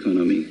of the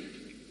economy.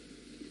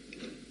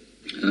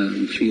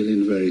 I'm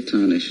feeling very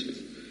tarnished.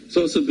 It's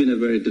also been a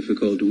very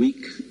difficult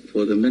week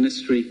for the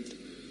ministry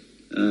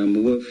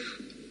with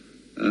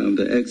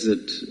the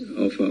exit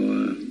of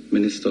our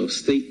Minister of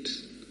State,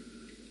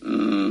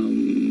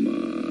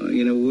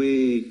 in a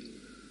way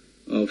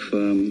of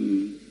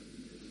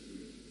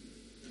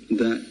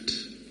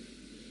that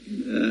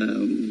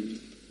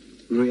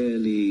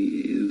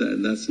really,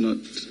 that's not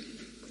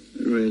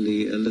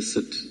really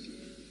elicit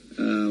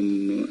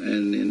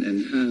and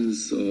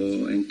enhance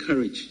or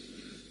encourage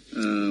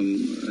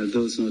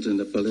those not in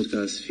the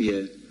political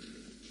sphere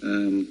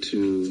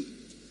to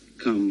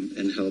come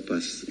and help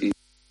us in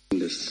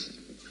this.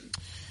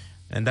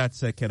 And that's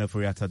Ken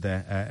Ofori-Atta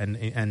there, and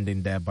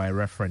ending there by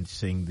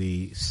referencing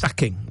the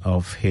sacking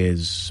of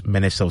his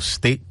Minister of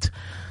State,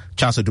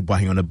 Charles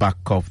Adubuahin, on the back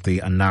of the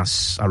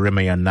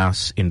Aremey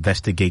Anas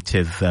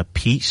investigative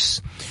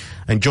piece.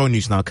 And Joy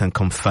News now can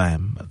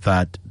confirm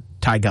that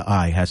Tiger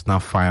Eye has now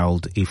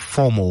filed a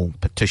formal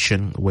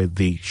petition with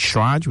the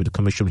SHRAJ, with the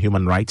Commission on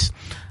Human Rights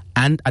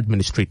and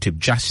Administrative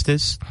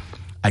Justice,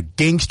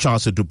 against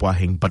Charles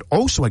Adubuahin, but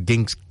also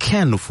against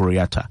Ken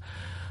Ofori-Atta.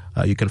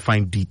 You can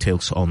find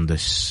details on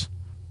this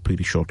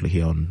pretty shortly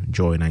here on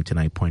Joy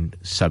 99.7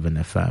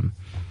 FM.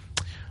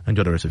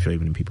 Enjoy the rest of your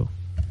evening, people.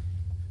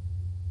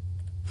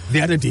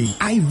 The other day,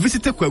 I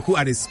visited Kweku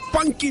at his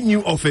spunky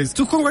new office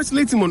to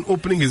congratulate him on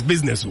opening his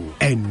business.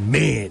 And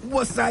man,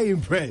 was I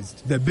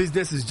impressed. The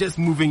business is just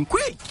moving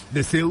quick.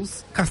 The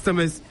sales,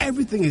 customers,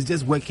 everything is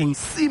just working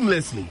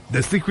seamlessly.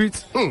 The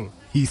secret?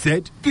 He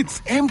said, it's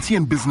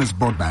MTN Business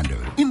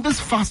Broadband. In this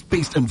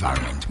fast-paced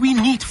environment, we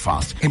need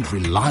fast and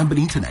reliable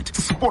internet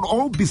to support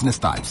all business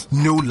types.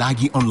 No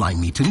laggy online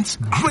meetings,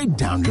 great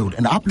download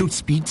and upload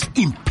speeds,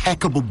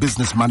 impeccable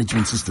business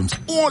management systems,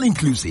 all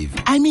inclusive.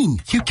 I mean,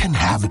 you can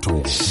have it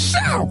all.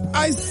 Shout!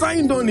 I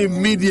signed on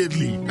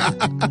immediately.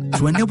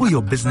 To enable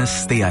your business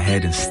stay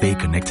ahead and stay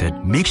connected,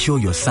 make sure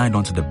you're signed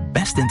on to the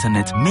best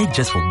internet made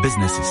just for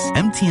businesses.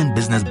 MTN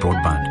Business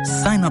Broadband.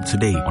 Sign up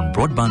today on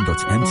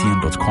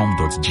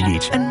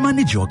broadband.mtn.com.gh and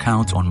manage your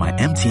account on my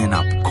MTN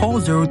app. Call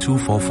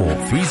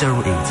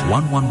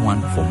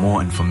 0244-308-111 for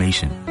more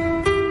information.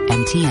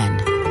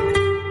 MTN.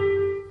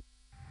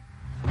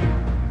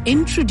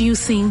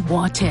 Introducing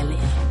Boatele,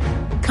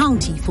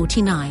 County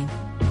 49,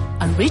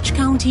 a rich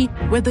county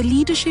where the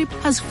leadership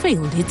has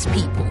failed its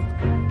people.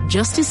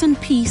 Justice and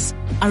peace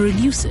are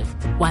elusive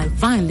while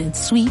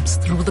violence sweeps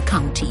through the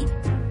county.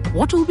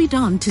 What will be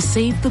done to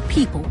save the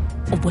people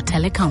of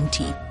Boatele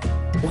County?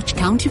 Watch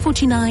County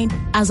 49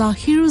 as our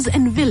heroes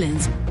and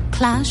villains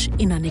clash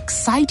in an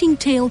exciting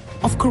tale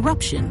of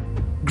corruption,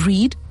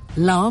 greed,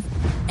 love,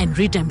 and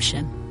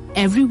redemption.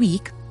 Every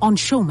week on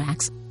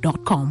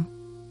Showmax.com.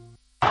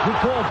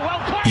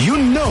 You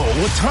know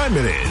what time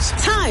it is.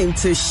 Time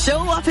to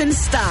show up in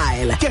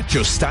style. Get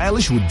your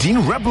stylish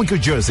Woodin replica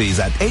jerseys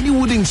at any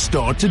Woodin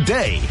store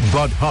today.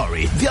 But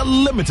hurry, they're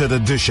limited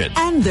edition.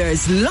 And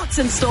there's lots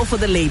in store for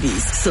the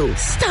ladies. So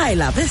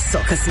style up this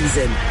soccer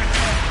season.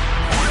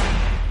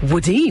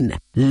 Woodin,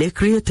 le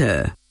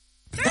créateur.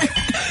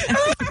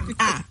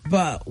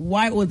 But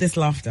why all this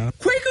laughter?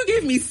 Kwaku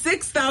gave me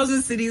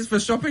 6,000 cedis for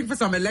shopping for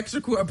some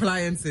electrical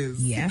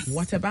appliances. Yes.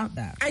 What about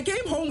that? I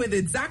came home with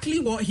exactly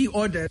what he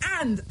ordered,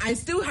 and I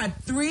still had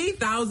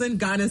 3,000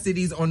 Ghana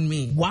cedis on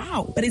me.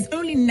 Wow. But it's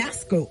only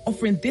NASCO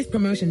offering this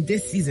promotion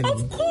this season.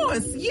 Of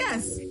course,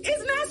 yes.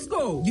 It's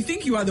NASCO. You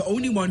think you are the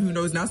only one who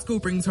knows NASCO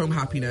brings home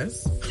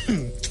happiness?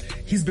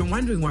 He's been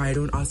wondering why I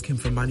don't ask him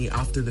for money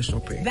after the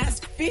shopping. That's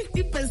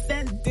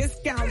 50%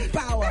 discount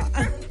power.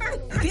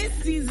 This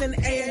season,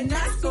 a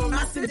NASCO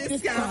massive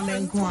discount.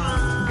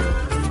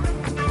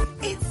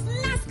 It's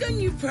NASCO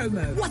new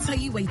promo. What are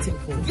you waiting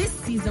for? This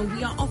season,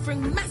 we are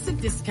offering massive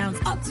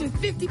discounts up to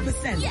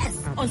 50%. Yes,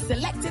 on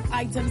selected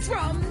items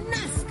from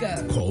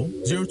NASCO. Call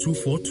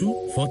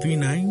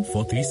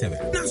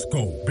 0242-439-437.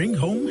 NASCO, bring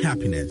home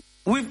happiness.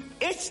 With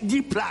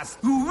HD Plus,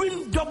 you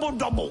win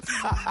double.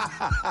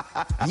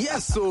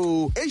 Yes,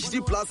 so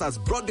HD Plus has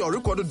brought the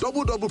recorded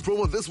double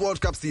promo this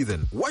World Cup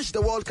season. Watch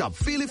the World Cup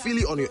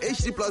feely on your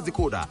HD Plus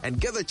decoder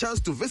and get the chance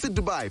to visit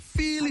Dubai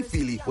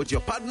feely with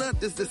your partner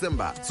this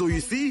December. So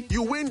you see,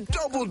 you win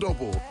double.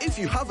 If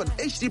you have an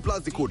HD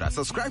Plus decoder,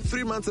 subscribe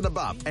 3 months and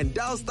above and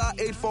dial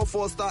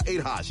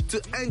 *844*8#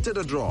 to enter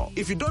the draw.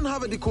 If you don't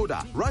have a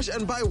decoder, rush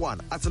and buy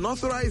one at an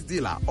authorized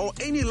dealer or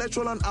any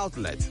Electroland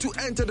outlet to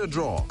enter the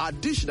draw.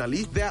 Additionally,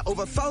 there are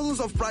over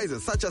thousands of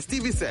prizes such as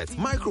TV sets,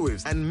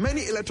 microwaves, and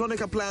many electronic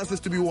appliances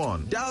to be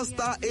won. Dial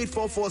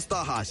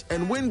 *844*#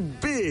 and win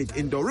big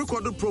in the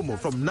recorded promo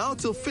from now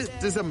till 5th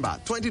December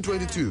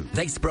 2022.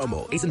 This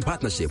promo is in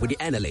partnership with the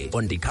NLA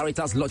on the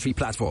Caritas Lottery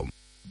platform.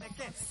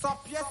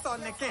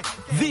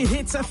 The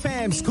Hits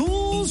FM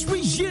Schools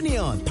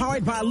Reunion,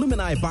 powered by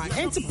Alumni by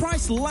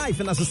Enterprise Life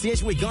in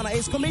association with Ghana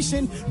Ace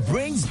Commission,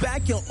 brings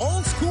back your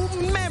old school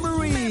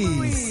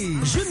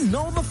memories. You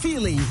know the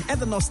feeling and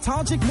the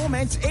nostalgic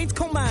moment it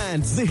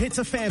commands. The Hits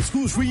FM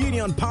Schools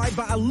Reunion, powered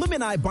by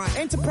Alumni by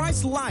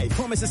Enterprise Life,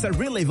 promises a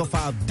relive of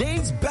our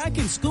days back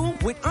in school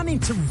with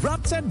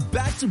uninterrupted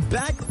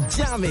back-to-back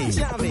jamming.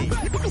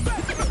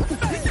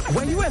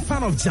 Were you a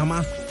fan of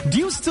Jama? Do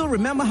you still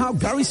remember how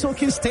Gary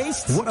Sokins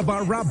tastes? What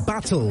about rap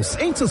battles,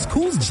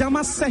 inter-schools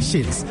Jama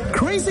sessions,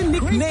 crazy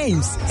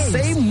nicknames?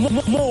 Say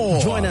more.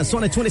 Join us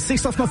on the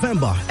 26th of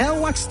November,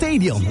 Elwak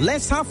Stadium.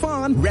 Let's have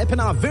fun, repping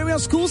our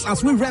various schools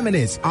as we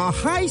reminisce our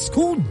high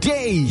school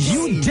days.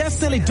 You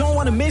definitely don't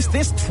want to miss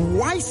this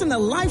twice in a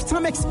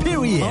lifetime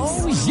experience.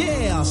 Oh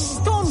yeah,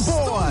 Stone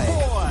Boy.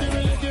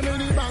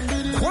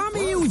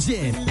 Kwame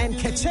Eugene and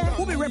Keche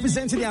will be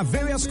representing their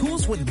various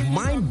schools with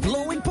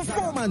mind-blowing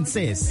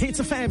performances. Hits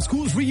FM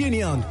Schools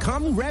Reunion.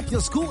 Come rep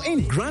your school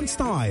in grand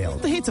style.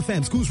 The Hits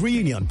FM Schools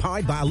Reunion,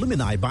 powered by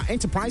Alumni by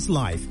Enterprise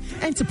Life.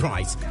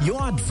 Enterprise, your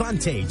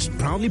advantage.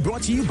 Proudly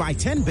brought to you by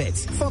 10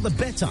 Bits for the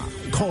better.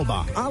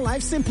 Koba, our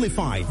life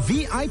simplified.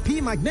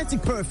 VIP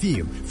magnetic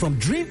perfume from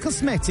Dream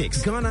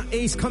Cosmetics. Ghana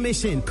Ace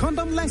Commission.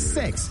 Condomless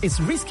sex. It's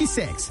risky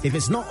sex. If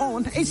it's not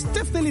on, it's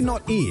definitely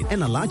not in.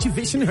 And Alaji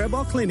Vision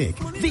Herbal Clinic.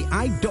 The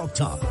Eye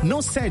Doctor. No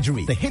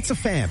surgery. The Hits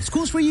FM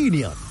Schools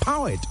Reunion,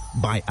 powered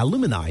by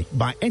Alumni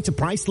by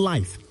Enterprise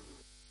Life.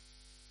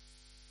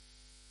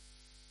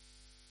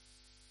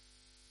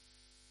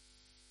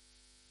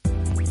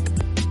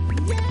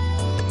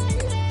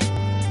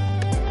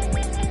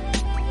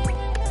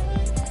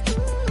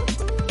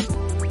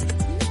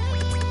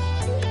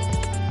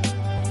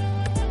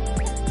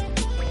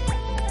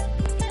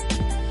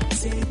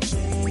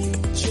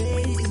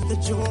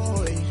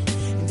 joy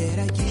that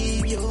I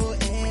give you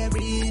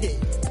every day.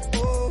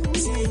 Oh,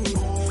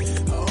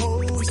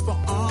 it's for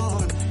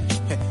on.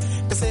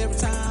 Cause every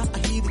time I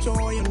hear the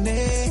joy of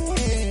name,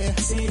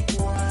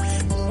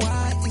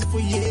 why it's for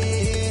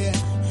yeah.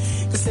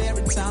 Cause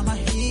every time I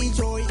hear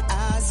joy,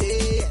 I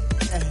say,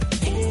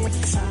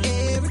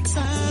 every time I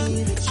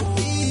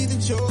hear the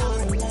joy, I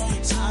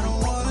don't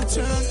wanna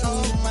turn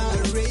off my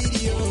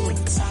radio.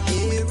 Every time I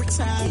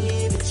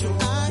hear the joy, I don't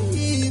want.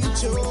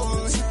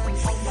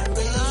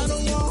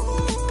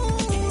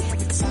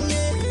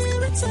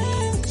 Every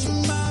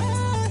time I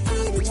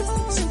hear the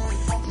joy,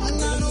 I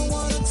don't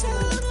wanna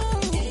turn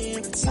off.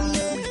 Every time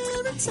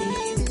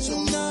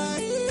I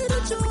hear the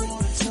joy,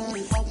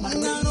 I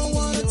don't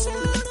wanna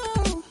turn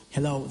off.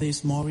 Hello, this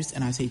is Morris,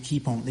 and I say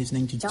keep on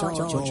listening to George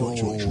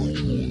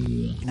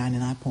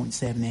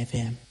 99.7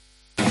 FM.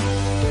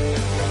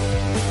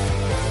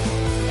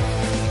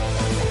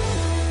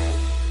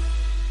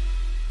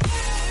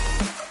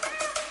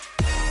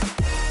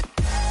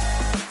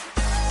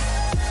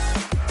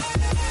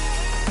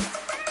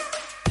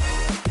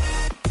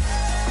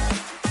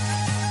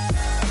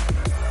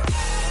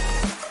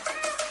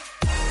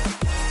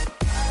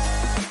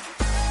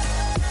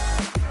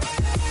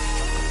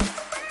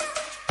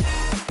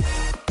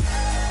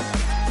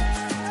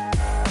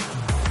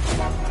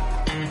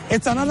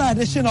 It's another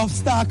edition of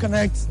Star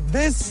Connect.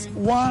 This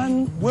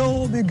one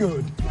will be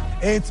good.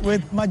 It's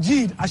with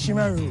Majid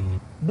Ashimeru,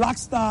 Black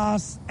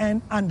Stars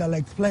and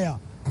Anderlecht player.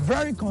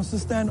 Very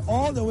consistent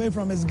all the way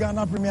from his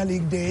Ghana Premier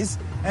League days,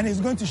 and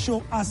he's going to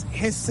show us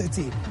his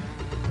city.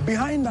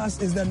 Behind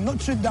us is the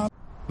Notre Dame.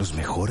 Los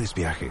mejores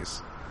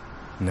viajes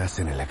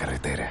nacen en la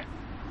carretera,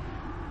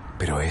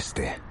 pero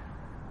este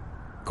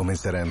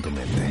comenzará en tu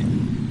mente.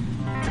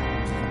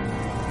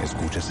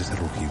 ¿Escuchas ese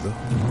rugido?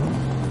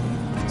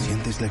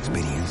 ¿Sientes la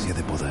experiencia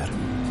de poder?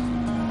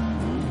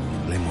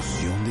 ¿La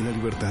emoción de la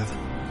libertad?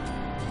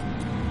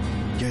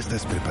 Ya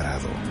estás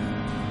preparado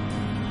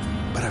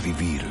para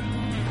vivir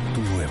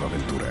tu nueva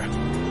aventura.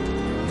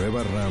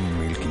 Nueva RAM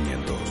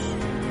 1500.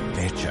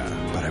 Hecha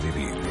para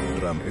vivir.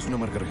 RAM es una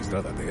marca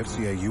registrada de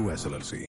FCA US LLC.